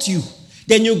one caught you.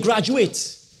 Then you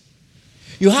graduate.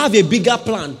 You have a bigger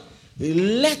plan.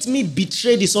 Let me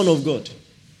betray the Son of God.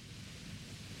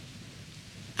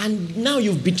 And now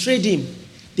you've betrayed him.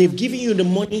 They've given you the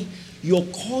money. Your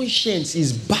conscience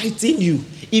is biting you.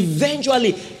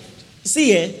 Eventually,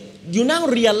 you now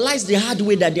realize the hard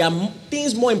way that there are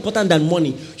things more important than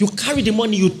money. You carry the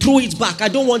money, you throw it back. I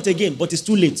don't want again, but it's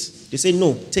too late. They say,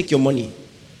 no, take your money.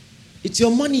 It's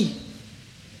your money.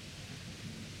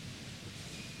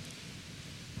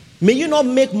 May you not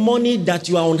make money that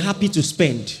you are unhappy to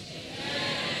spend.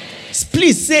 Amen.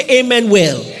 Please say amen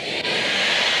well. Amen.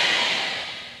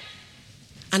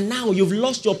 And now you've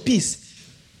lost your peace.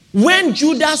 When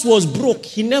Judas was broke,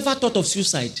 he never thought of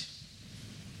suicide.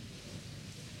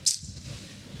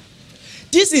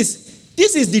 This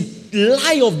is the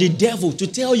lie of the devil to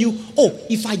tell you, oh,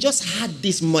 if I just had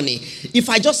this money, if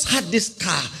I just had this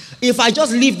car, if I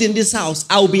just lived in this house,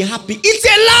 I will be happy. It's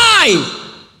a lie.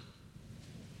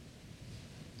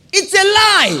 It's a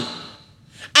lie.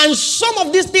 And some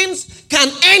of these things can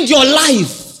end your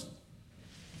life.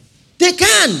 They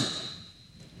can.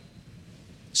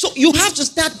 So you have to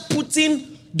start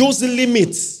putting those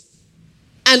limits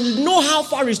and know how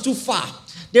far is too far.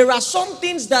 There are some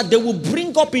things that they will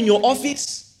bring up in your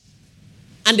office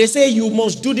and they say you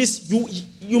must do this.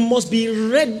 You must be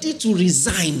ready to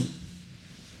resign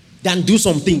than do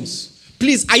some things.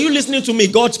 Please, are you listening to me,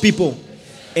 God's people?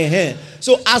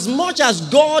 So as much as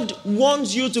God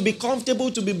wants you to be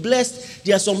comfortable, to be blessed,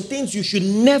 there are some things you should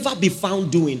never be found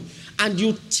doing. And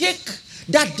you take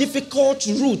that difficult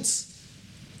route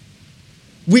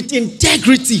with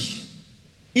integrity.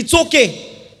 It's okay.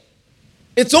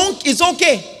 It's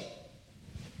okay.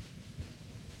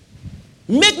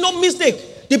 Make no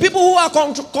mistake. The people who are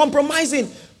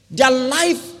compromising, their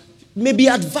life may be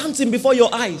advancing before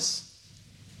your eyes.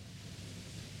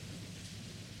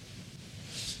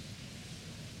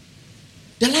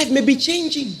 Their life may be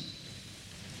changing.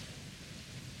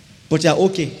 But they're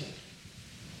okay.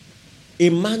 A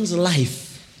man's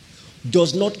life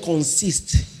does not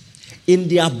consist in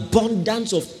the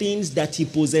abundance of things that he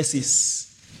possesses.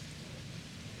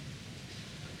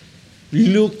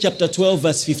 Luke chapter 12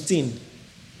 verse 15.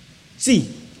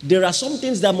 See, there are some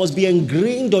things that must be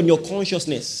ingrained on your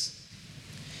consciousness.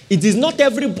 It is not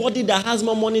everybody that has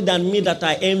more money than me that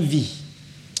I envy.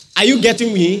 Are you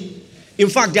getting me? In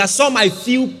fact, there are some I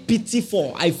feel pity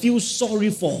for. I feel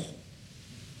sorry for.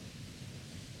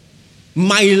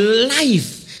 My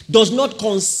life does not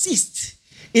consist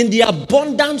in the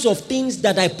abundance of things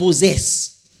that I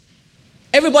possess.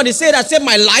 Everybody say that. Say,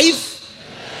 my life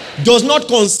does not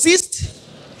consist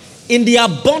in the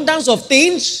abundance of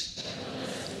things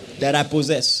that I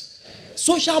possess.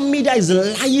 Social media is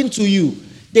lying to you.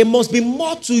 There must be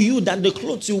more to you than the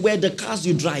clothes you wear, the cars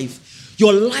you drive.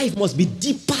 Your life must be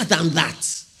deeper than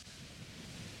that.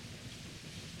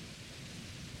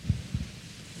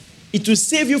 It will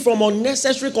save you from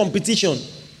unnecessary competition.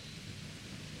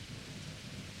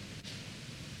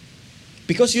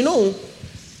 Because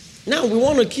now we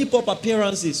want to keep up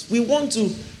appearances. We want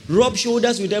to rub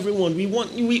shoulders with everyone. We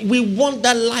want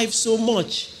that life so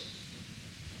much.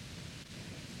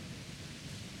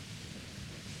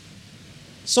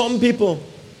 Some people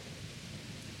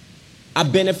are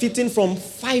benefiting from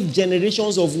 5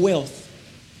 generations of wealth.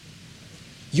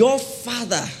 Your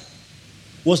father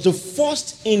was the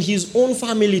first in his own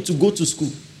family to go to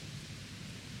school.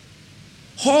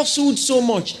 Hustled so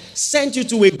much, sent you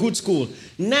to a good school.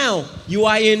 Now you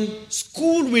are in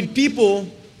school with people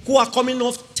who are coming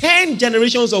off 10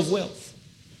 generations of wealth.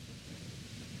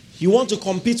 You want to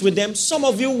compete with them. Some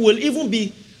of you will even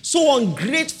be so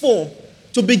ungrateful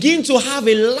to begin to have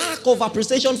a lack of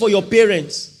appreciation for your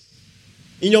parents.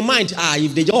 In your mind,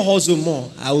 if they just hustle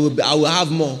more, I will have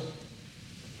more.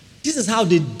 This is how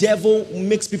the devil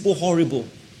makes people horrible.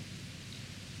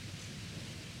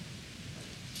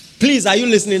 Please, are you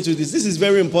listening to this? This is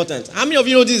very important. How many of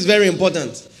you know this is very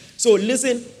important? So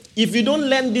listen, if you don't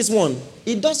learn this one,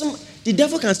 the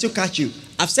devil can still catch you.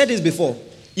 I've said this before.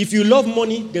 If you love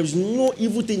money, there is no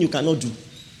evil thing you cannot do.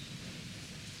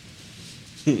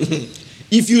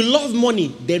 If you love money,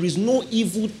 there is no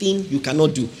evil thing you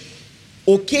cannot do.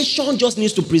 Occasion just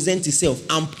needs to present itself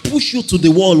and push you to the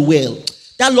wall well.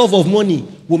 That love of money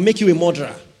will make you a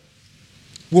murderer,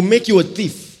 will make you a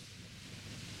thief,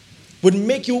 would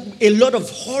make you a lot of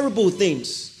horrible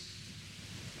things.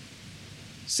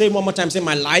 Say one more time, say,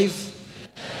 my life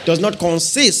does not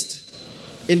consist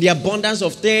in the abundance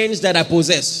of things that I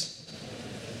possess.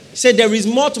 Say, there is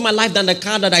more to my life than the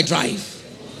car that I drive.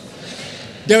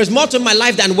 There is more to my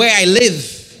life than where I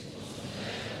live.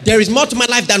 There is more to my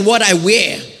life than what I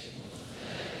wear.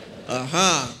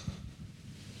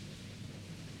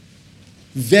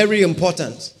 Very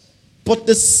important. But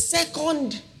the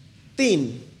second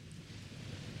thing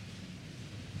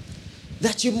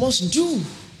that you must do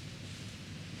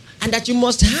and that you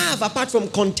must have apart from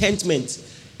contentment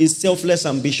is selfless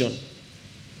ambition.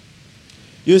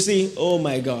 You see, oh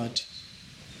my God.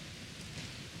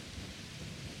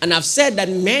 And I've said that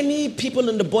many people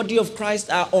in the body of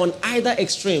Christ are on either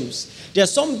extremes. There are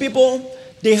some people,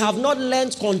 they have not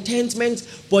learned contentment,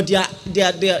 but they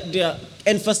are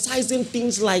emphasizing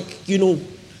things like,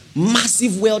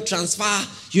 massive wealth transfer,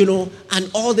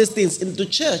 and all these things in the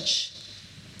church.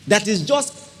 That is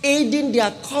just aiding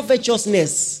their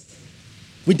covetousness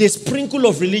with a sprinkle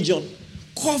of religion,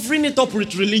 covering it up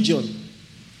with religion.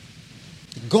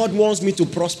 God wants me to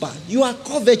prosper. You are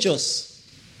covetous.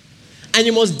 And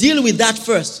you must deal with that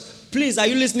first. Please, are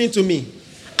you listening to me?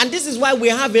 And this is why we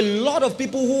have a lot of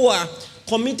people who are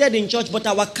committed in church, but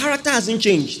our character hasn't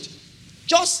changed.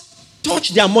 Just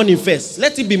touch their money first.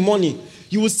 Let it be money.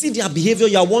 You will see their behavior.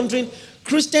 You are wondering,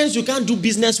 Christians you can't do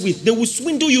business with. They will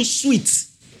swindle you sweet.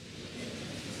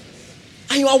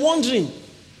 And you are wondering.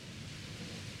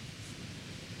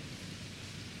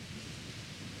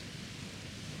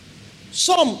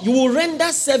 Some, you will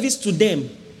render service to them.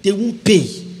 They won't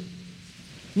pay.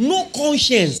 No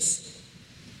conscience.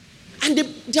 And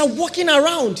they are walking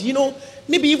around,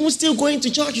 maybe even still going to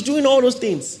church, doing all those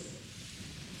things.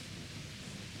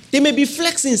 They may be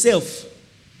flexing self.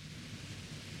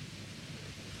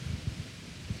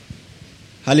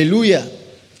 Hallelujah.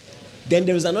 Then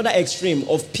there is another extreme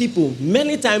of people.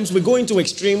 Many times we go into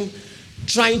extreme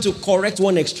trying to correct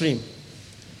one extreme.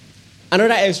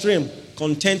 Another extreme,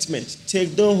 contentment.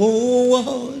 Take the whole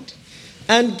world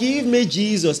and give me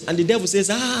Jesus. And the devil says,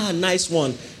 nice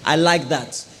one. I like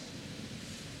that.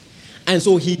 And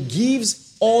so he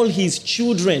gives all his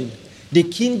children the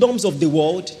kingdoms of the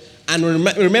world. And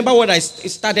remember what I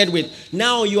started with.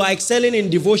 Now you are excelling in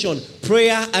devotion,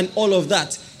 prayer, and all of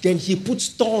that. Then he puts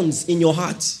thorns in your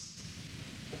heart.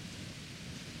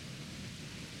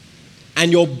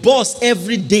 And your boss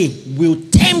every day will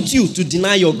tempt you to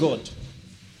deny your God.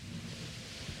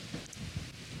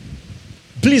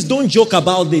 Please don't joke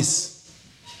about this.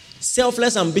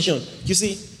 Selfless ambition. You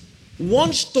see,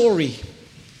 one story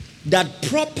that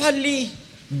properly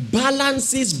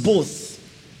balances both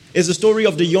is the story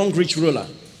of the young rich ruler.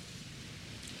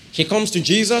 He comes to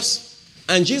Jesus,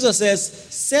 and Jesus says,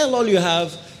 sell all you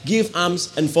have, give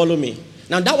alms, and follow me.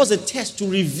 Now that was a test to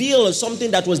reveal something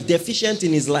that was deficient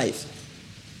in his life.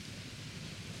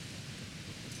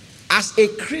 As a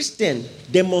Christian,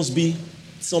 there must be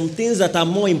some things that are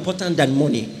more important than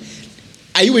money.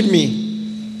 Are you with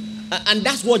me? And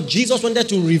that's what Jesus wanted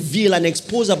to reveal and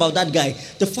expose about that guy.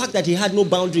 The fact that he had no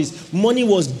boundaries. Money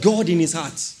was God in his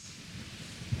heart.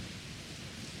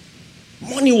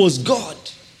 Money was God.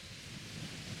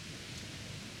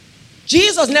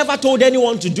 Jesus never told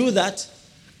anyone to do that.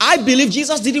 I believe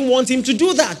Jesus didn't want him to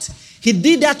do that. He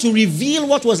did that to reveal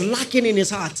what was lacking in his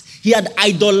heart. He had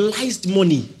idolized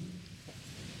money.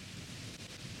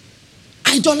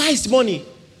 Idolized money.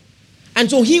 And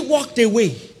so he walked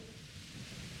away.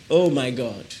 Oh my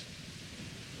God.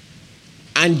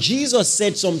 And Jesus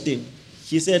said something.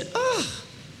 He said,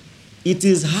 it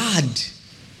is hard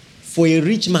for a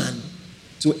rich man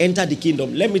to enter the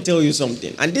kingdom. Let me tell you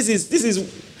something. And this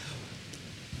is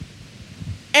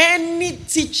any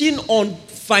teaching on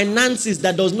finances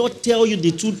that does not tell you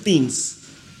the two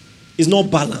things is not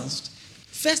balanced.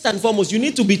 First and foremost, you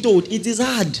need to be told it is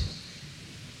hard.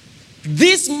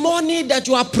 This money that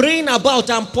you are praying about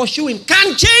and pursuing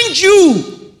can change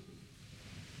you.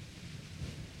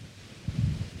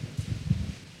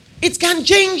 It can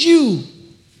change you.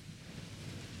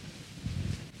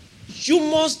 You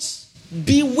must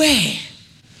beware.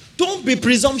 Don't be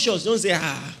presumptuous. Don't say,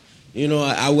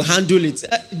 I will handle it.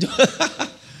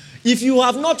 If you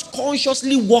have not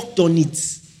consciously worked on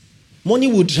it,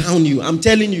 money will drown you. I'm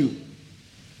telling you.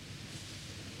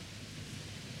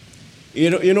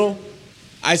 You know,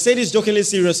 I say this jokingly,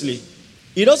 seriously.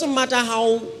 It doesn't matter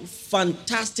how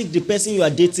fantastic the person you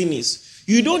are dating is.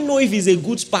 You don't know if he's a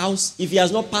good spouse if he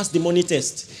has not passed the money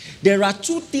test. There are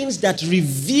two things that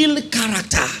reveal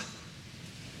character.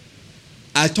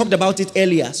 I talked about it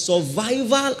earlier.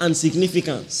 Survival and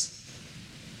significance.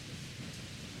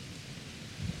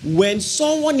 When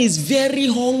someone is very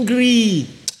hungry,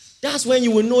 that's when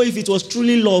you will know if it was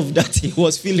truly love that he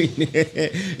was feeling.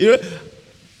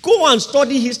 Go and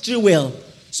study history well.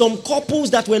 Some couples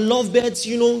that were lovebirds,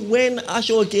 when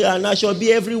Ashoke and Ashobe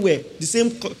everywhere, the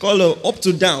same color, up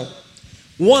to down.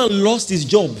 One lost his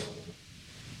job.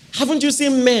 Haven't you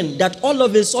seen men that all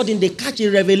of a sudden they catch a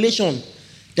revelation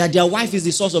that their wife is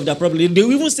the source of their problem? They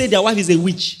even say their wife is a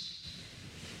witch.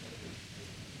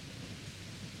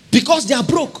 Because they are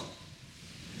broke.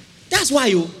 That's why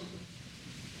you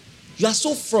are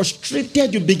so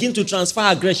frustrated, you begin to transfer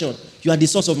aggression. You are the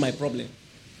source of my problem.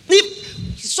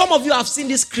 Some of you have seen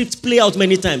this script play out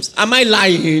many times. Am I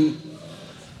lying?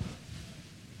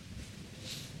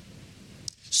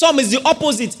 Some is the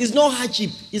opposite. It's not hardship.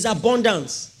 It's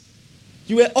abundance.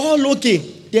 You were all okay.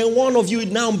 Then one of you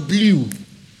now blew.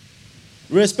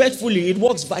 Respectfully, it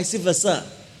works vice versa.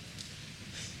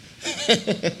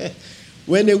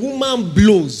 When a woman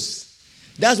blows,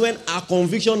 that's when our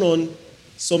conviction on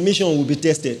submission will be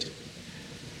tested.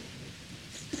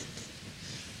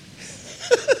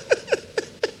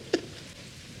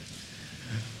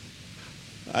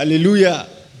 Hallelujah.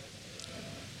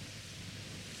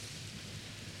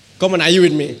 Come on, are you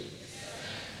with me?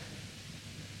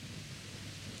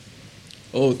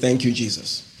 Oh, thank you,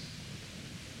 Jesus.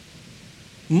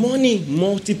 Money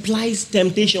multiplies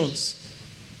temptations.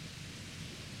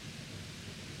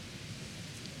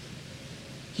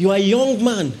 You are a young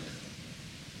man.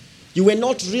 You were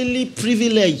not really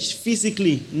privileged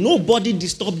physically. Nobody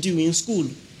disturbed you in school.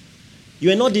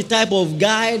 You are not the type of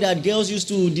guy that girls used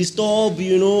to disturb,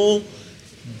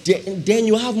 Then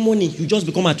you have money, you just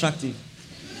become attractive.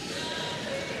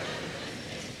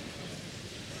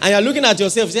 And you're looking at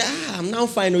yourself, say, I'm now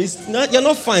fine. You're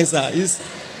not fine, sir.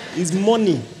 It's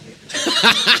money.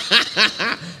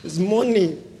 It's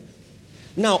money.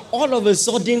 Now, all of a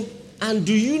sudden, and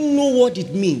do you know what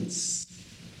it means?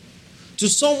 To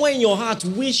someone in your heart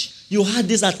wish you had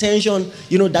this attention,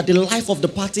 that the life of the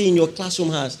party in your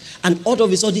classroom has. And all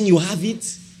of a sudden you have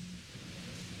it.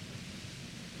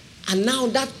 And now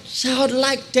that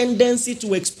childlike tendency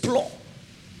to explore.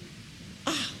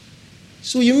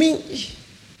 So you mean,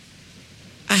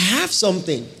 I have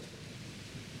something.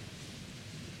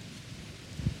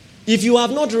 If you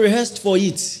have not rehearsed for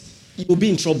it, you'll be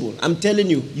in trouble. I'm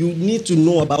telling you, you need to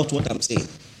know about what I'm saying.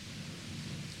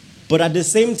 But at the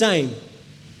same time,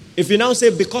 if you now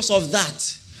say, because of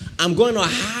that, I'm going to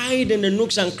hide in the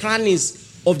nooks and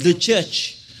crannies of the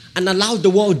church and allow the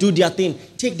world do their thing.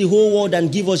 Take the whole world and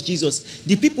give us Jesus.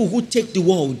 The people who take the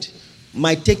world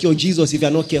might take your Jesus if you're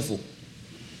not careful.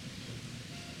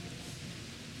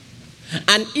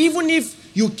 And even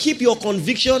if you keep your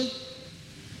conviction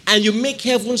and you make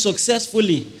heaven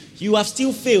successfully, you have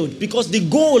still failed, because the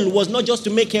goal was not just to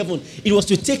make heaven. It was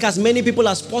to take as many people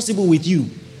as possible with you.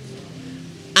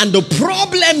 And the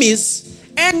problem is,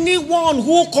 anyone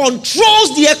who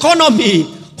controls the economy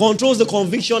controls the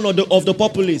conviction of the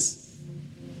populace.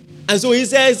 And so he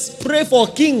says, pray for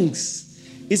kings.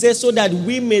 He says, so that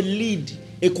we may lead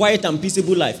a quiet and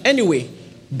peaceable life. Anyway,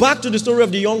 back to the story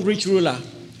of the young rich ruler.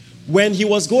 When he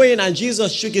was going and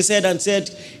Jesus shook his head and said,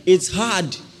 it's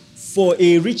hard for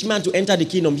a rich man to enter the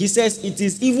kingdom. He says, it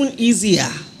is even easier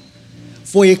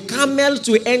for a camel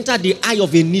to enter the eye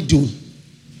of a needle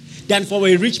than for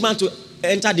a rich man to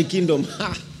enter the kingdom.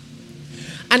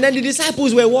 And then the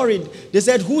disciples were worried. They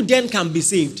said, who then can be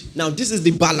saved? Now, this is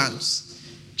the balance.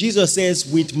 Jesus says,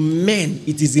 with men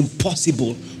it is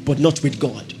impossible, but not with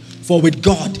God. For with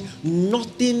God,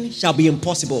 nothing shall be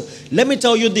impossible. Let me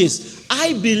tell you this.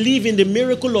 I believe in the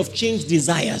miracle of changed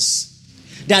desires.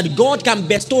 That God can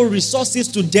bestow resources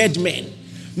to dead men.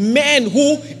 Men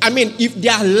who, if they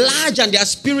are large and their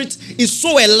spirit is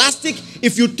so elastic,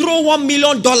 if you throw $1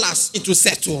 million, it will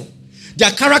settle.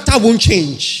 Their character won't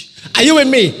change. Are you with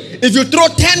me? If you throw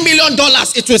 $10 million,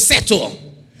 it will settle.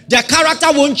 Their character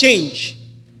won't change.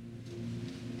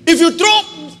 If you throw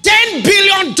 $10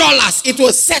 billion, it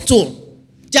will settle.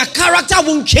 Their character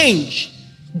won't change.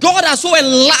 God has so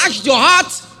enlarged your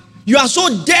heart. You are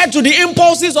so dead to the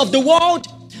impulses of the world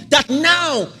that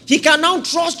now he can now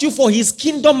trust you for his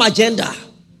kingdom agenda.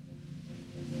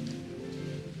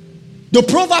 The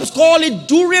Proverbs call it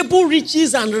durable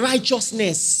riches and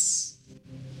righteousness.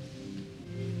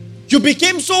 You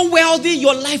became so wealthy,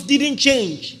 your life didn't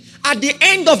change. At the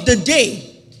end of the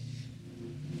day,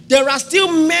 there are still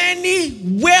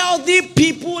many wealthy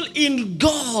people in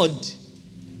God.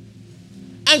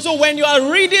 And so when you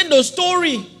are reading the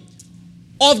story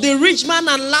of the rich man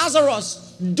and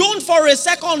Lazarus, don't for a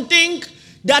second think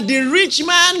that the rich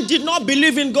man did not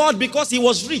believe in God because he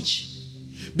was rich.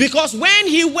 Because when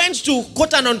he went to,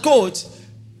 quote and unquote,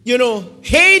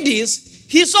 Hades,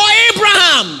 he saw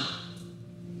Abraham.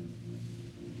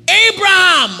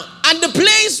 And the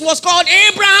place was called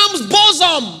Abraham's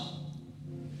bosom.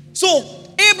 So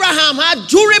Abraham had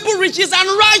durable riches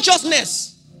and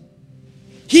righteousness.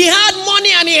 He had money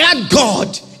and he had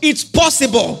God. It's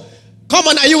possible. Come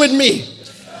on, are you with me?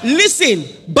 Listen,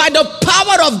 by the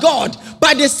power of God,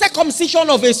 by the circumcision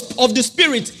of the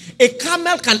Spirit, a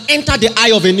camel can enter the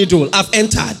eye of a needle. I've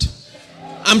entered.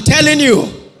 I'm telling you.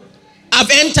 I've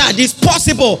entered. It's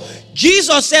possible.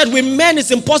 Jesus said with men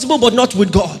it's impossible, but not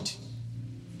with God.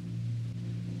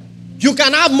 You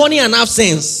can have money and have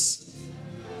sense.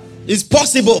 It's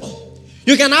possible.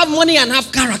 You can have money and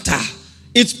have character.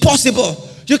 It's possible.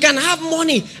 You can have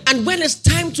money, and when it's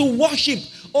time to worship,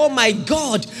 oh my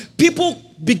God, people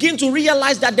begin to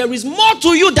realize that there is more to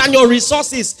you than your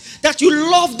resources, that you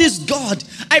love this God.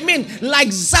 I mean,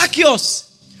 like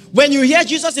Zacchaeus, when you hear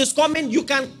Jesus is coming, you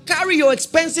can carry your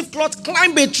expensive clothes,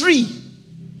 climb a tree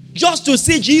just to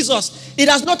see Jesus. It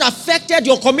has not affected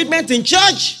your commitment in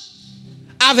church.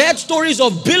 I've heard stories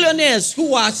of billionaires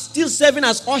who are still serving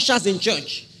as ushers in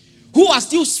church, who are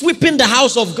still sweeping the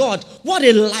house of God. What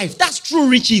a life. That's true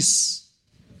riches.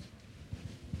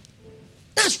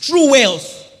 That's true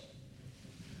wealth.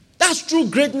 That's true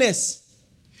greatness.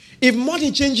 If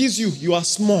money changes you, you are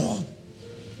small.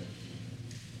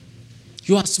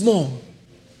 You are small.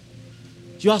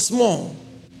 You are small.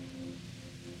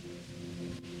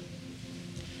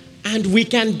 And we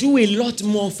can do a lot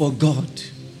more for God.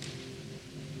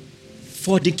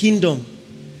 For the kingdom.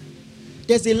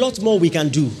 There's a lot more we can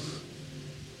do.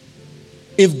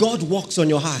 If God works on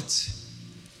your heart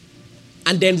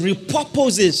and then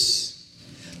repurposes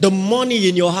the money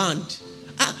in your hand,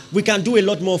 we can do a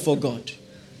lot more for God.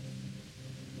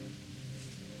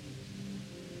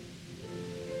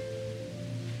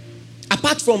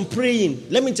 Apart from praying,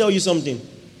 let me tell you something.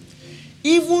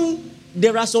 Even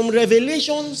there are some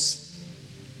revelations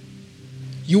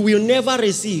you will never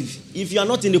receive if you are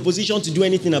not in the position to do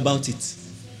anything about it.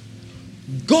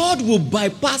 God will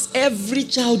bypass every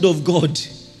child of God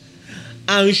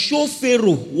and show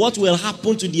Pharaoh what will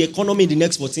happen to the economy in the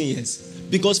next 14 years.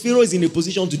 Because Pharaoh is in a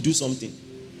position to do something.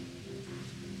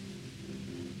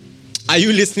 Are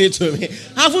you listening to me?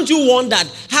 Haven't you wondered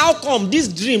how come this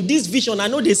dream, this vision, I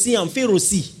know they see and Pharaoh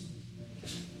see?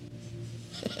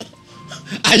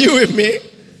 Are you with me?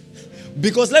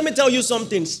 Because let me tell you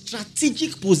something.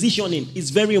 Strategic positioning is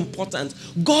very important.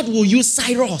 God will use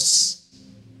Cyrus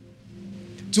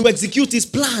to execute his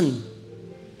plan.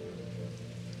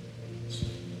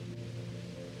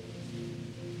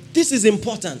 This is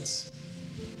important.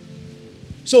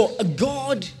 So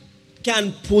God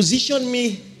can position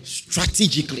me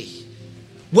strategically,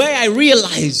 where I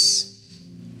realize,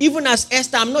 even as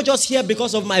Esther, I'm not just here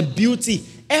because of my beauty.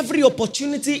 Every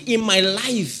opportunity in my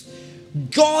life,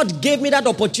 God gave me that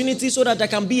opportunity so that I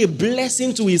can be a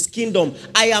blessing to his kingdom.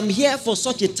 I am here for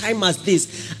such a time as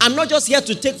this. I'm not just here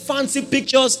to take fancy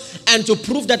pictures and to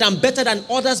prove that I'm better than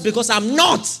others, because I'm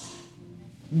not.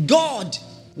 God,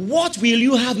 what will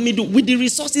you have me do with the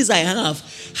resources I have?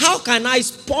 How can I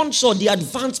sponsor the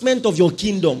advancement of your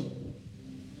kingdom?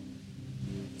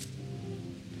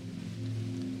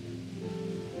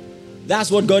 That's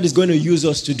what God is going to use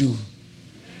us to do.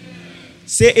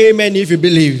 Say amen if you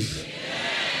believe.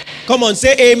 Come on,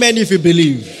 say amen if you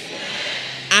believe.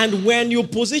 And when you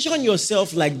position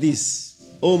yourself like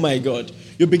this, oh my God,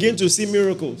 you begin to see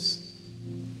miracles.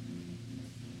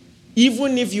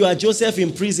 Even if you are Joseph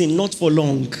in prison, not for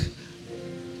long.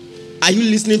 Are you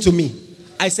listening to me?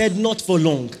 I said not for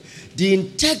long. The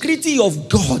integrity of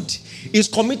God is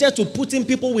committed to putting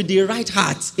people with the right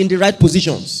heart in the right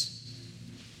positions.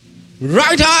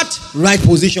 Right heart, right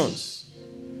positions.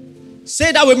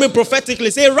 Say that with me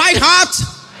prophetically. Say right heart,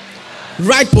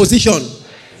 right position.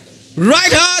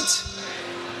 Right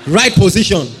heart, right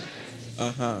position.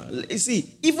 You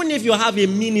see, even if you have a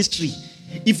ministry,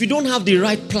 if you don't have the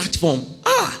right platform,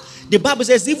 the Bible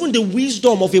says even the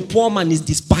wisdom of a poor man is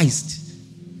despised.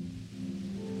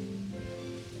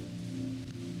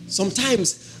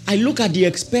 Sometimes I look at the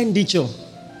expenditure.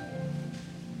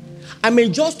 I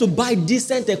mean, just to buy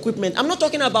decent equipment. I'm not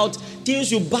talking about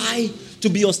things you buy to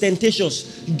be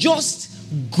ostentatious. Just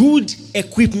good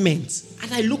equipment.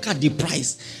 And I look at the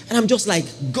price. And I'm just like,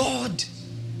 God.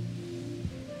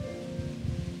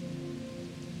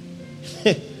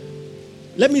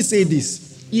 Let me say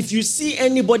this. If you see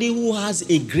anybody who has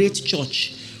a great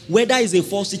church, whether it's a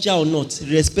false teacher or not,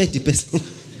 respect the person.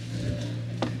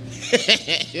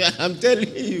 I'm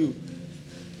telling you.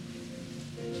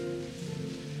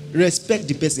 Respect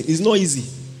the person. It's not easy.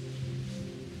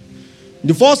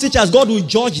 The false teachers, God will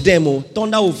judge them. Oh,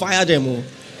 thunder will fire them. Oh.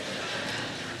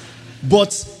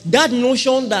 But that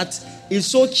notion that is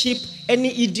so cheap,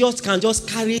 any idiot can just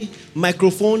carry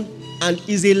microphone and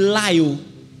is a lie. Oh.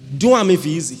 Do am if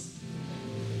easy.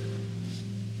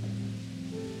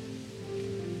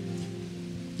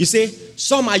 You say,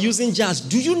 some are using jazz.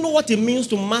 Do you know what it means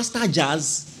to master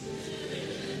jazz?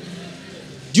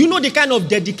 Do you know the kind of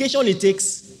dedication it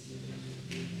takes?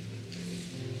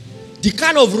 The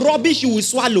kind of rubbish you will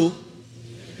swallow.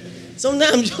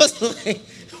 Sometimes I'm just like,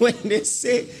 when they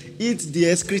say, eat the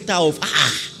excreta of,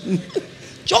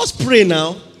 just pray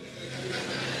now.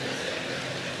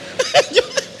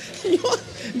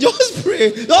 Just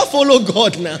pray. Don't follow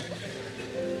God now.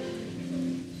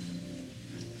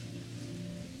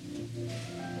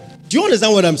 Do you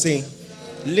understand what I'm saying?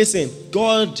 Listen,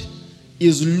 God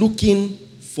is looking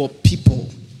for people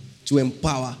to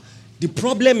empower. The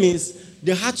problem is,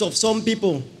 the hearts of some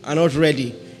people are not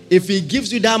ready. If he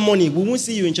gives you that money, we won't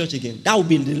see you in church again. That will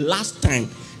be the last time.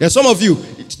 There's some of you,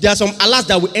 there are some alerts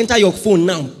that will enter your phone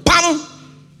now. Bam!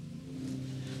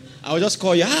 I will just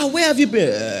call you. Where have you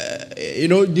been?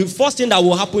 The first thing that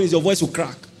will happen is your voice will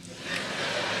crack.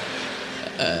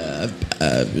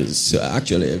 I've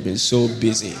been so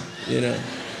busy,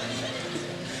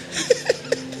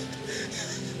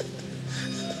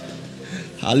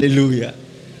 Hallelujah.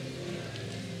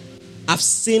 I've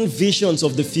seen visions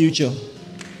of the future,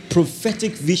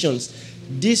 prophetic visions.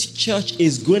 This church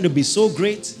is going to be so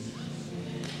great.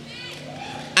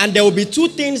 And there will be two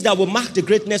things that will mark the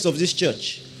greatness of this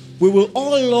church. We will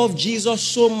all love Jesus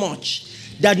so much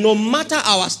that no matter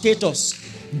our status,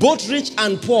 both rich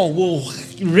and poor will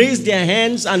raise their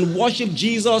hands and worship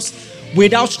Jesus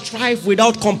without strife,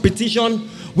 without competition,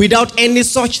 without any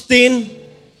such thing.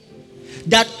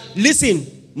 That, listen,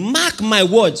 mark my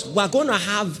words, we're going to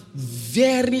have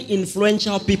very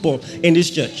influential people in this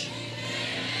church.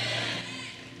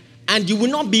 And you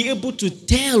will not be able to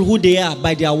tell who they are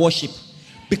by their worship,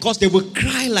 because they will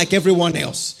cry like everyone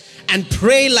else and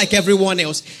pray like everyone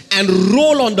else and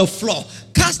roll on the floor,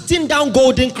 casting down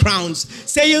golden crowns,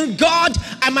 saying, God,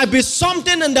 I might be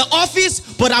something in the office,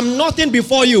 but I'm nothing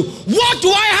before you. What do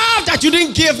I have that you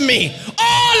didn't give me?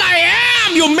 All I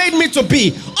am, you made me to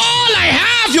be. All I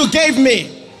have, you gave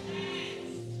me.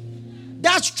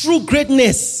 That's true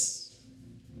greatness.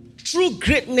 True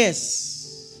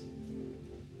greatness.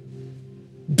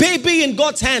 Baby in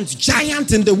God's hands,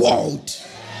 giant in the world.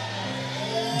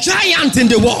 Giant in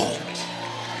the world.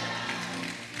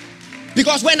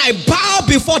 Because when I bow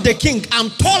before the king, I'm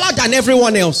taller than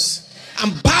everyone else.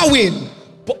 I'm bowing.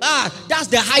 That's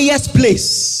the highest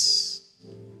place.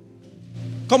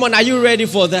 Come on, are you ready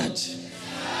for that?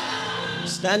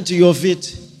 Stand to your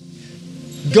feet.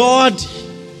 God,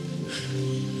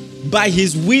 by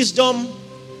his wisdom,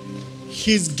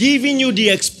 he's giving you the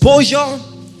exposure.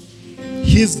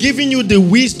 He's giving you the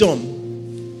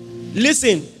wisdom.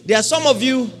 Listen, there are some of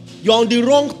you, you're on the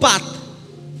wrong path.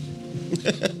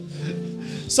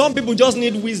 Some people just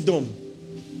need wisdom.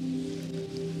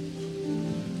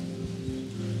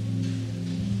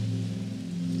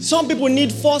 Some people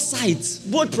need foresight,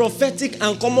 both prophetic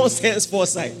and common sense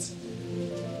foresight.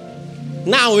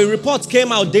 Now, a report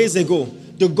came out days ago.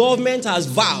 The government has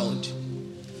vowed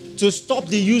to stop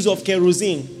the use of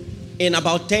kerosene in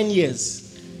about 10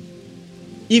 years.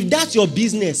 If that's your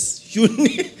business,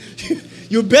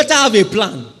 you better have a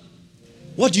plan.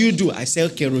 What do? I sell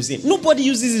kerosene. Nobody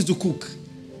uses it to cook.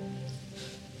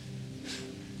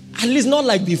 At least not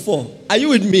like before. Are you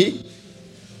with me?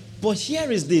 But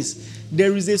here is this.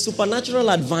 There is a supernatural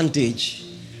advantage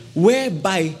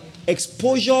whereby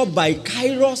exposure, by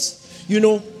kairos,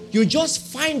 you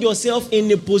just find yourself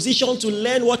in a position to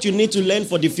learn what you need to learn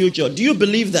for the future. Do you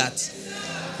believe that?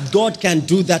 God can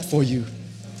do that for you.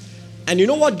 And you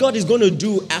know what God is going to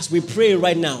do as we pray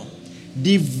right now?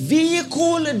 The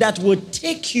vehicle that will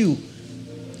take you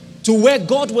to where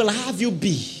God will have you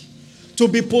be, to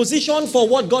be positioned for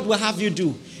what God will have you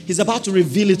do, He's about to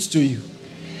reveal it to you.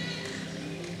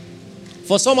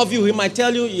 For some of you, He might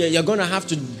tell you, you're going to have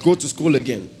to go to school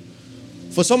again.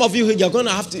 For some of you, you're going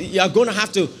to have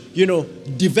to,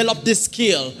 develop this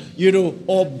skill,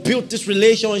 or build these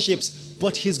relationships,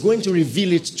 but he's going to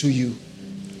reveal it to you.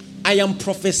 I am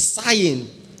prophesying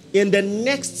in the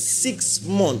next 6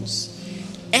 months,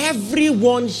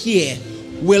 everyone here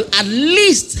will at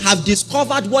least have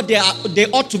discovered what they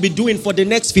ought to be doing for the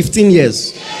next 15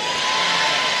 years.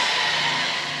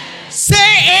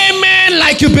 Say amen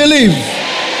like you believe.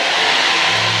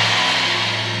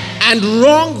 And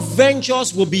wrong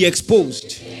ventures will be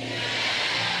exposed.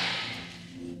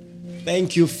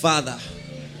 Thank you, Father.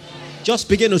 Just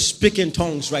begin to speak in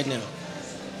tongues right now.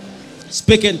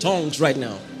 Speak in tongues right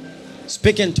now.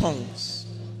 Speak in tongues.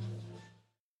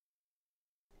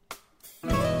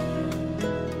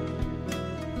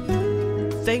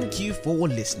 Thank you for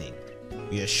listening.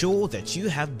 We are sure that you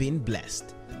have been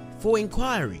blessed. For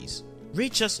inquiries,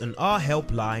 reach us on our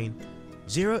helpline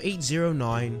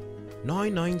 0809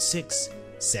 996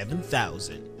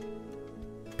 7000.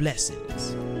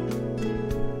 Blessings.